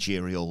a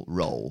managerial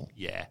role?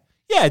 Yeah,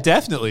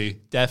 definitely.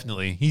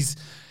 He's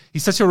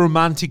such a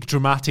romantic,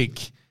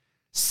 dramatic,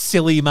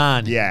 silly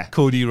man,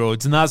 Cody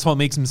Rhodes, and that's what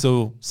makes him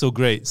so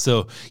great.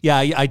 So yeah,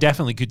 I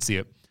definitely could see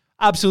it.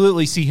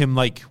 Absolutely see him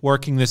like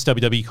working this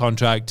WWE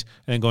contract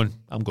and going,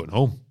 I'm going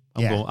home.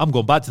 I'm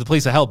going back to the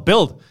place I helped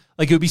build.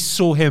 Like it would be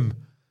so him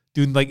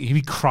doing like he'd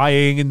be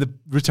crying in the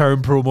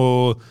return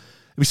promo. It'd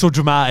be so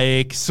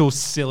dramatic, so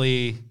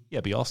silly. Yeah,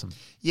 it'd be awesome.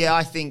 Yeah,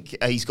 I think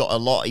he's got a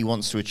lot he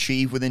wants to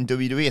achieve within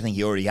WWE. I think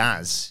he already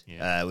has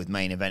with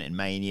main event and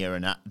Mania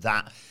and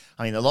that.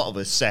 I mean, a lot of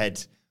us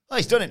said, oh,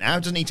 he's done it now.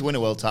 Doesn't need to win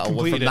a world title.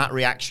 From that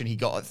reaction he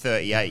got at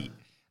 38.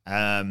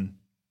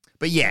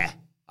 But yeah,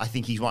 I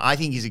think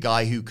he's a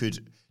guy who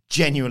could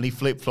genuinely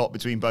flip-flop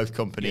between both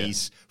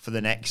companies for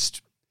the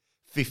next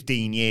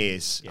 15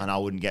 years, and I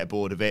wouldn't get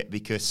bored of it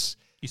because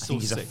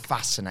he's a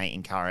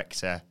fascinating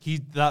character.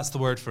 That's the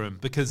word for him,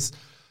 because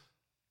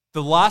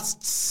the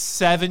last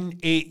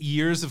 7-8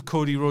 years of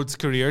Cody Rhodes'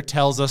 career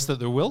tells us that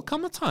there will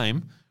come a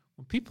time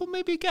People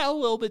maybe get a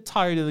little bit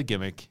tired of the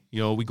gimmick.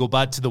 We go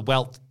back to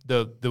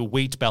the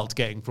weight belt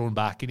getting thrown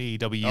back in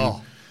AEW.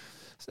 Oh.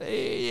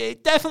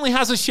 It definitely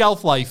has a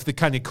shelf life, the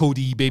kind of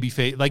Cody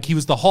babyface. Like, he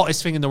was the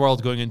hottest thing in the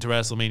world going into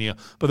WrestleMania.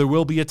 But there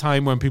will be a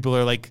time when people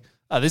are like,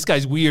 this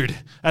guy's weird.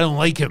 I don't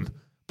like him.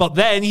 But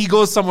then he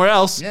goes somewhere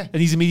else, and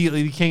he's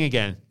immediately the king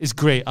again. It's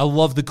great. I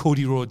love the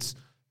Cody Rhodes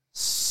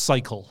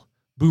cycle.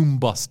 Boom,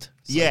 bust.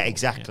 Cycle. Yeah,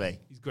 exactly.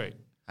 Yeah, he's great.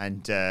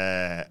 And,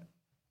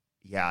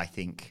 I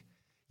think,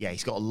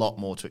 he's got a lot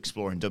more to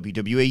explore in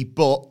WWE.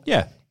 But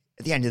at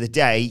the end of the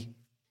day,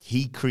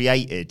 he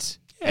created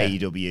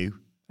AEW.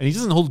 And he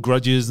doesn't hold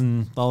grudges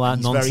and all that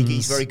nonsense.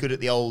 He's very good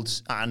at the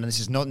old, and this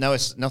is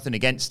nothing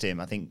against him.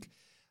 I think,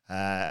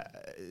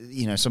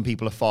 some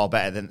people are far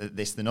better than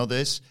this than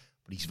others,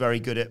 but he's very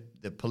good at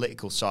the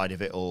political side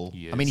of it all.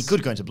 I mean, he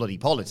could go into bloody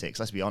politics,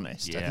 let's be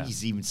honest. Yeah. I think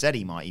he's even said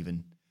he might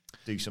even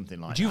do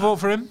something like that. Would you vote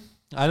for him?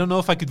 I don't know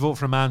if I could vote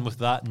for a man with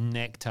that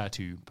neck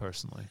tattoo,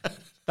 personally.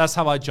 That's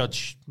how I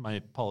judge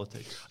my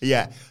politics.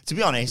 Yeah, to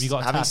be honest,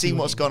 having seen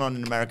what's gone on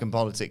in American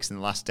politics in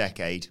the last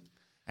decade,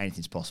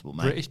 anything's possible,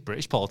 mate.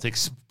 British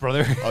politics,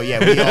 brother. Oh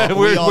yeah,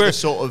 we are the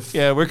sort of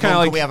we're kind of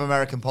like we have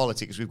American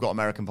politics. We've got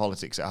American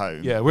politics at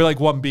home. Yeah, we're like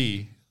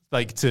 1B.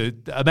 Like, to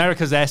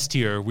America's S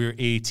tier, we're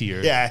A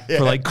tier. Yeah.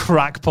 For like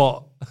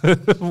crackpot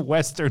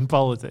Western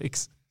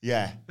politics.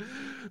 Yeah,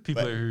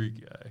 people are.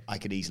 I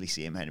could easily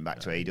see him heading back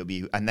to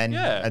AEW and then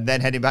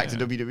heading back to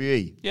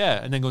WWE.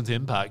 Yeah, and then going to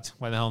Impact.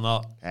 Why the hell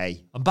not?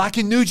 Hey, I'm back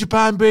in New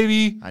Japan,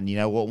 baby. And you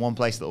know what? One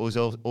place that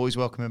always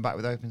welcome him back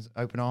with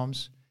open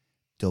arms.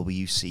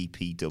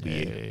 WCPW.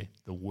 Hey,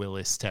 the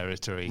Willis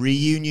territory.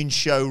 Reunion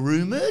show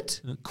rumoured?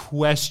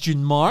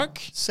 Question mark?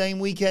 Same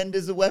weekend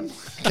as the Wembley.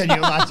 Can you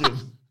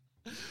imagine?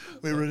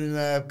 We're running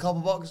a copper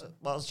box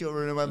whilst you're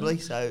running Wembley.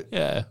 So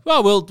yeah.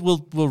 Well,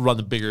 we'll run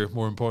a bigger,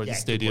 more important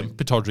stadium,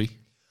 Pittodrie.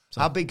 So.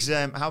 How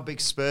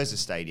big's Spurs'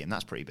 stadium?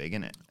 That's pretty big,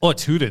 isn't it? Oh,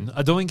 it's Hoodin.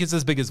 I don't think it's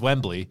as big as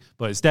Wembley,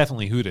 but it's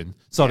definitely Hoodin.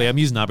 Sorry, I'm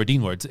using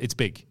Aberdeen words. It's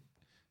big.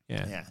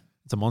 Yeah.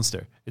 It's a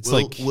monster.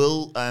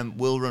 We'll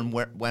run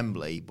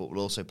Wembley, but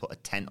we'll also put a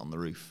tent on the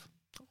roof.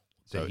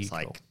 So it's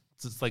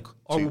like,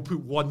 we'll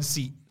put one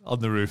seat on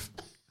the roof,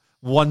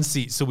 one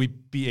seat, so we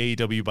beat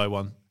AEW by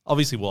one.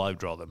 Obviously, we'll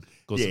outdraw them.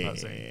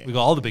 We got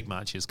all the big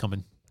matches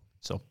coming.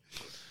 So,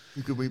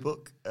 who could we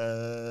book?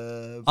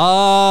 Simon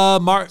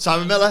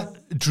Miller,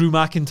 Drew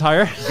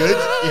McIntyre. Good.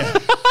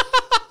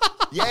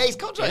 Yeah, he's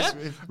contract.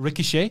 Yeah.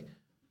 Ricochet.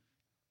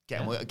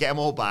 Get them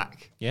all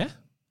back. Yeah.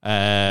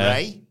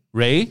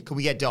 Ray? Can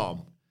we get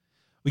Dom?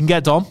 We can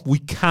get Dom. We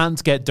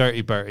can't get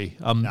Dirty Bertie.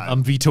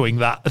 I'm vetoing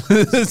that. That's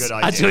a good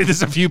idea. Actually,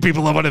 there's a few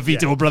people I want to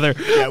veto, brother.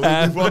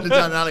 Yeah, we've wandered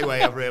down an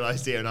alleyway, I've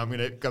realised here, and I'm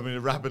gonna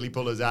rapidly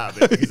pull us out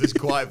of it because there's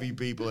quite a few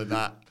people in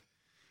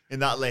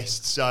that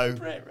list. So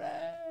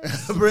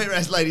Brit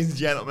Rest, ladies and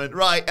gentlemen.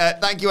 Right,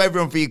 thank you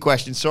everyone for your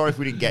questions. Sorry if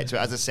we didn't get to it.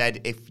 As I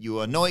said, if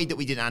you're annoyed that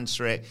we didn't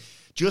answer it,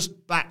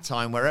 just back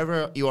time,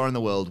 wherever you are in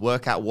the world,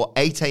 work out what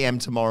 8 a.m.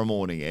 tomorrow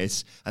morning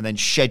is, and then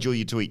schedule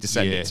your tweet to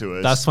send it to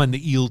us. That's when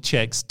the eel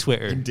checks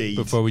Twitter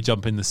before we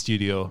jump in the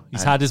studio.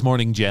 He's had his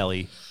morning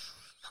jelly.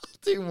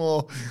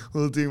 We'll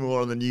do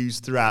more on the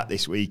news throughout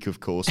this week, of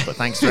course. But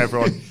thanks to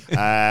everyone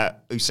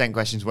who sent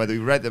questions, whether we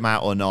read them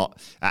out or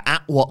not.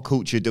 At What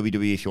Culture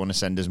WWE, if you want to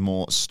send us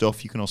more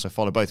stuff. You can also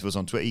follow both of us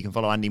on Twitter. You can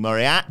follow Andy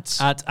Murray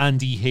at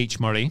Andy H.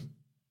 Murray.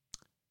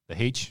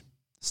 The H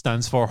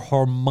stands for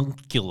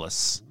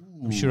homunculus.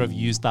 I'm sure I've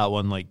used that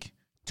one like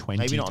 20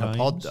 times. Maybe not on a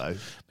pod, though.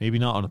 Maybe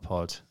not on a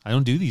pod. I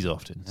don't do these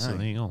often, so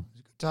there you go.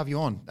 It's good to have you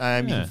on.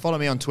 You can follow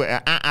me on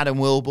Twitter at Adam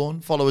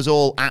Wilborn. Follow us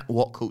all at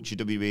What Culture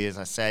WWE, as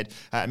I said.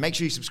 And make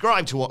sure you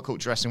subscribe to What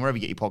Culture Wrestling, wherever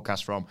you get your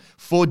podcasts from,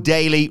 for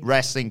daily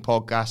wrestling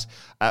podcasts.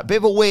 A bit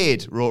of a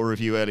weird Raw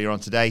review earlier on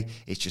today.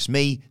 It's just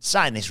me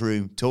sat in this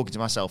room talking to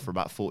myself for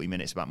about 40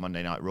 minutes about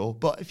Monday Night Raw.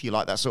 But if you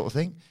like that sort of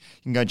thing,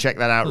 you can go and check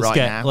that out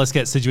now. Let's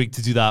get Sidgwick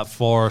to do that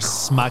for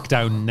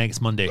SmackDown next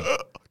Monday.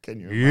 Can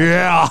you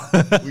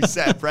imagine? We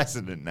set a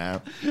precedent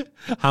now.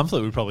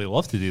 Hamlet would probably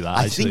love to do that.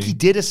 I think he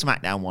did a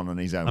SmackDown one on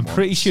his own. I'm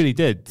pretty sure he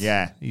did.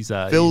 Yeah.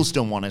 Phil's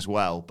done one as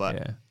well,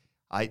 but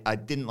I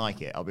didn't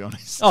like it, I'll be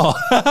honest. Oh.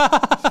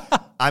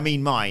 I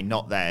mean mine,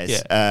 not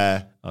theirs.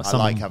 Yeah. I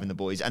like having the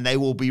boys. And they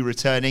will be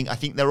returning. I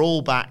think they're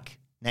all back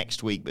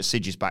next week, but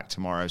Sidge is back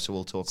tomorrow, so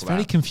we'll talk about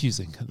it. It's very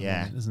confusing at the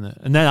moment, isn't it?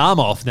 And then I'm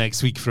off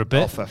next week for a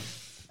bit.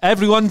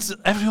 Everyone's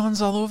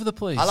all over the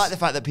place. I like the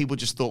fact that people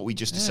just thought we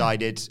just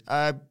decided...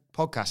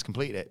 podcast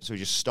completed it, so we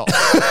just stopped.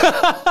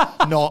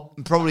 Not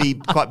probably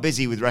quite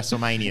busy with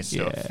WrestleMania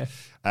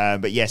stuff.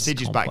 But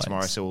Sidge is back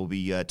tomorrow, so we'll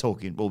be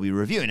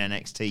reviewing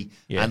NXT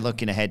and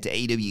looking ahead to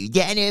AEW.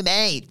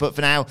 Dynamite. But for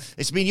now,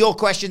 it's been your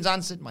questions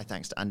answered. My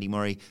thanks to Andy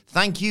Murray.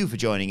 Thank you for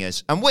joining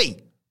us, and we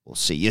will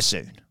see you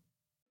soon.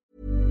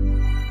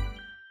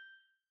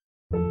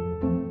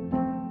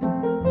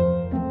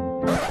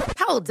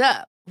 Hold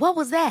up. What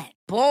was that?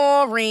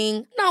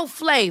 Boring. No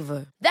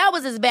flavor. That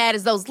was as bad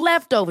as those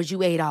leftovers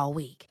you ate all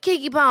week.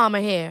 Keke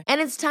Palmer here,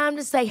 and it's time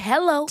to say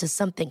hello to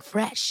something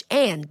fresh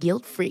and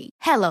guilt-free.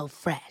 Hello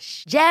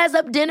Fresh. Jazz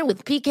up dinner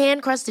with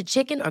pecan-crusted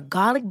chicken or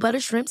garlic butter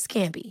shrimp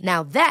scampi.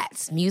 Now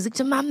that's music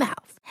to my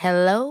mouth.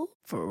 Hello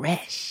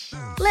Fresh.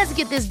 Let's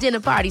get this dinner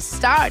party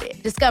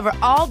started. Discover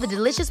all the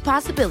delicious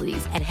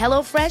possibilities at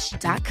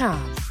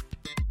HelloFresh.com.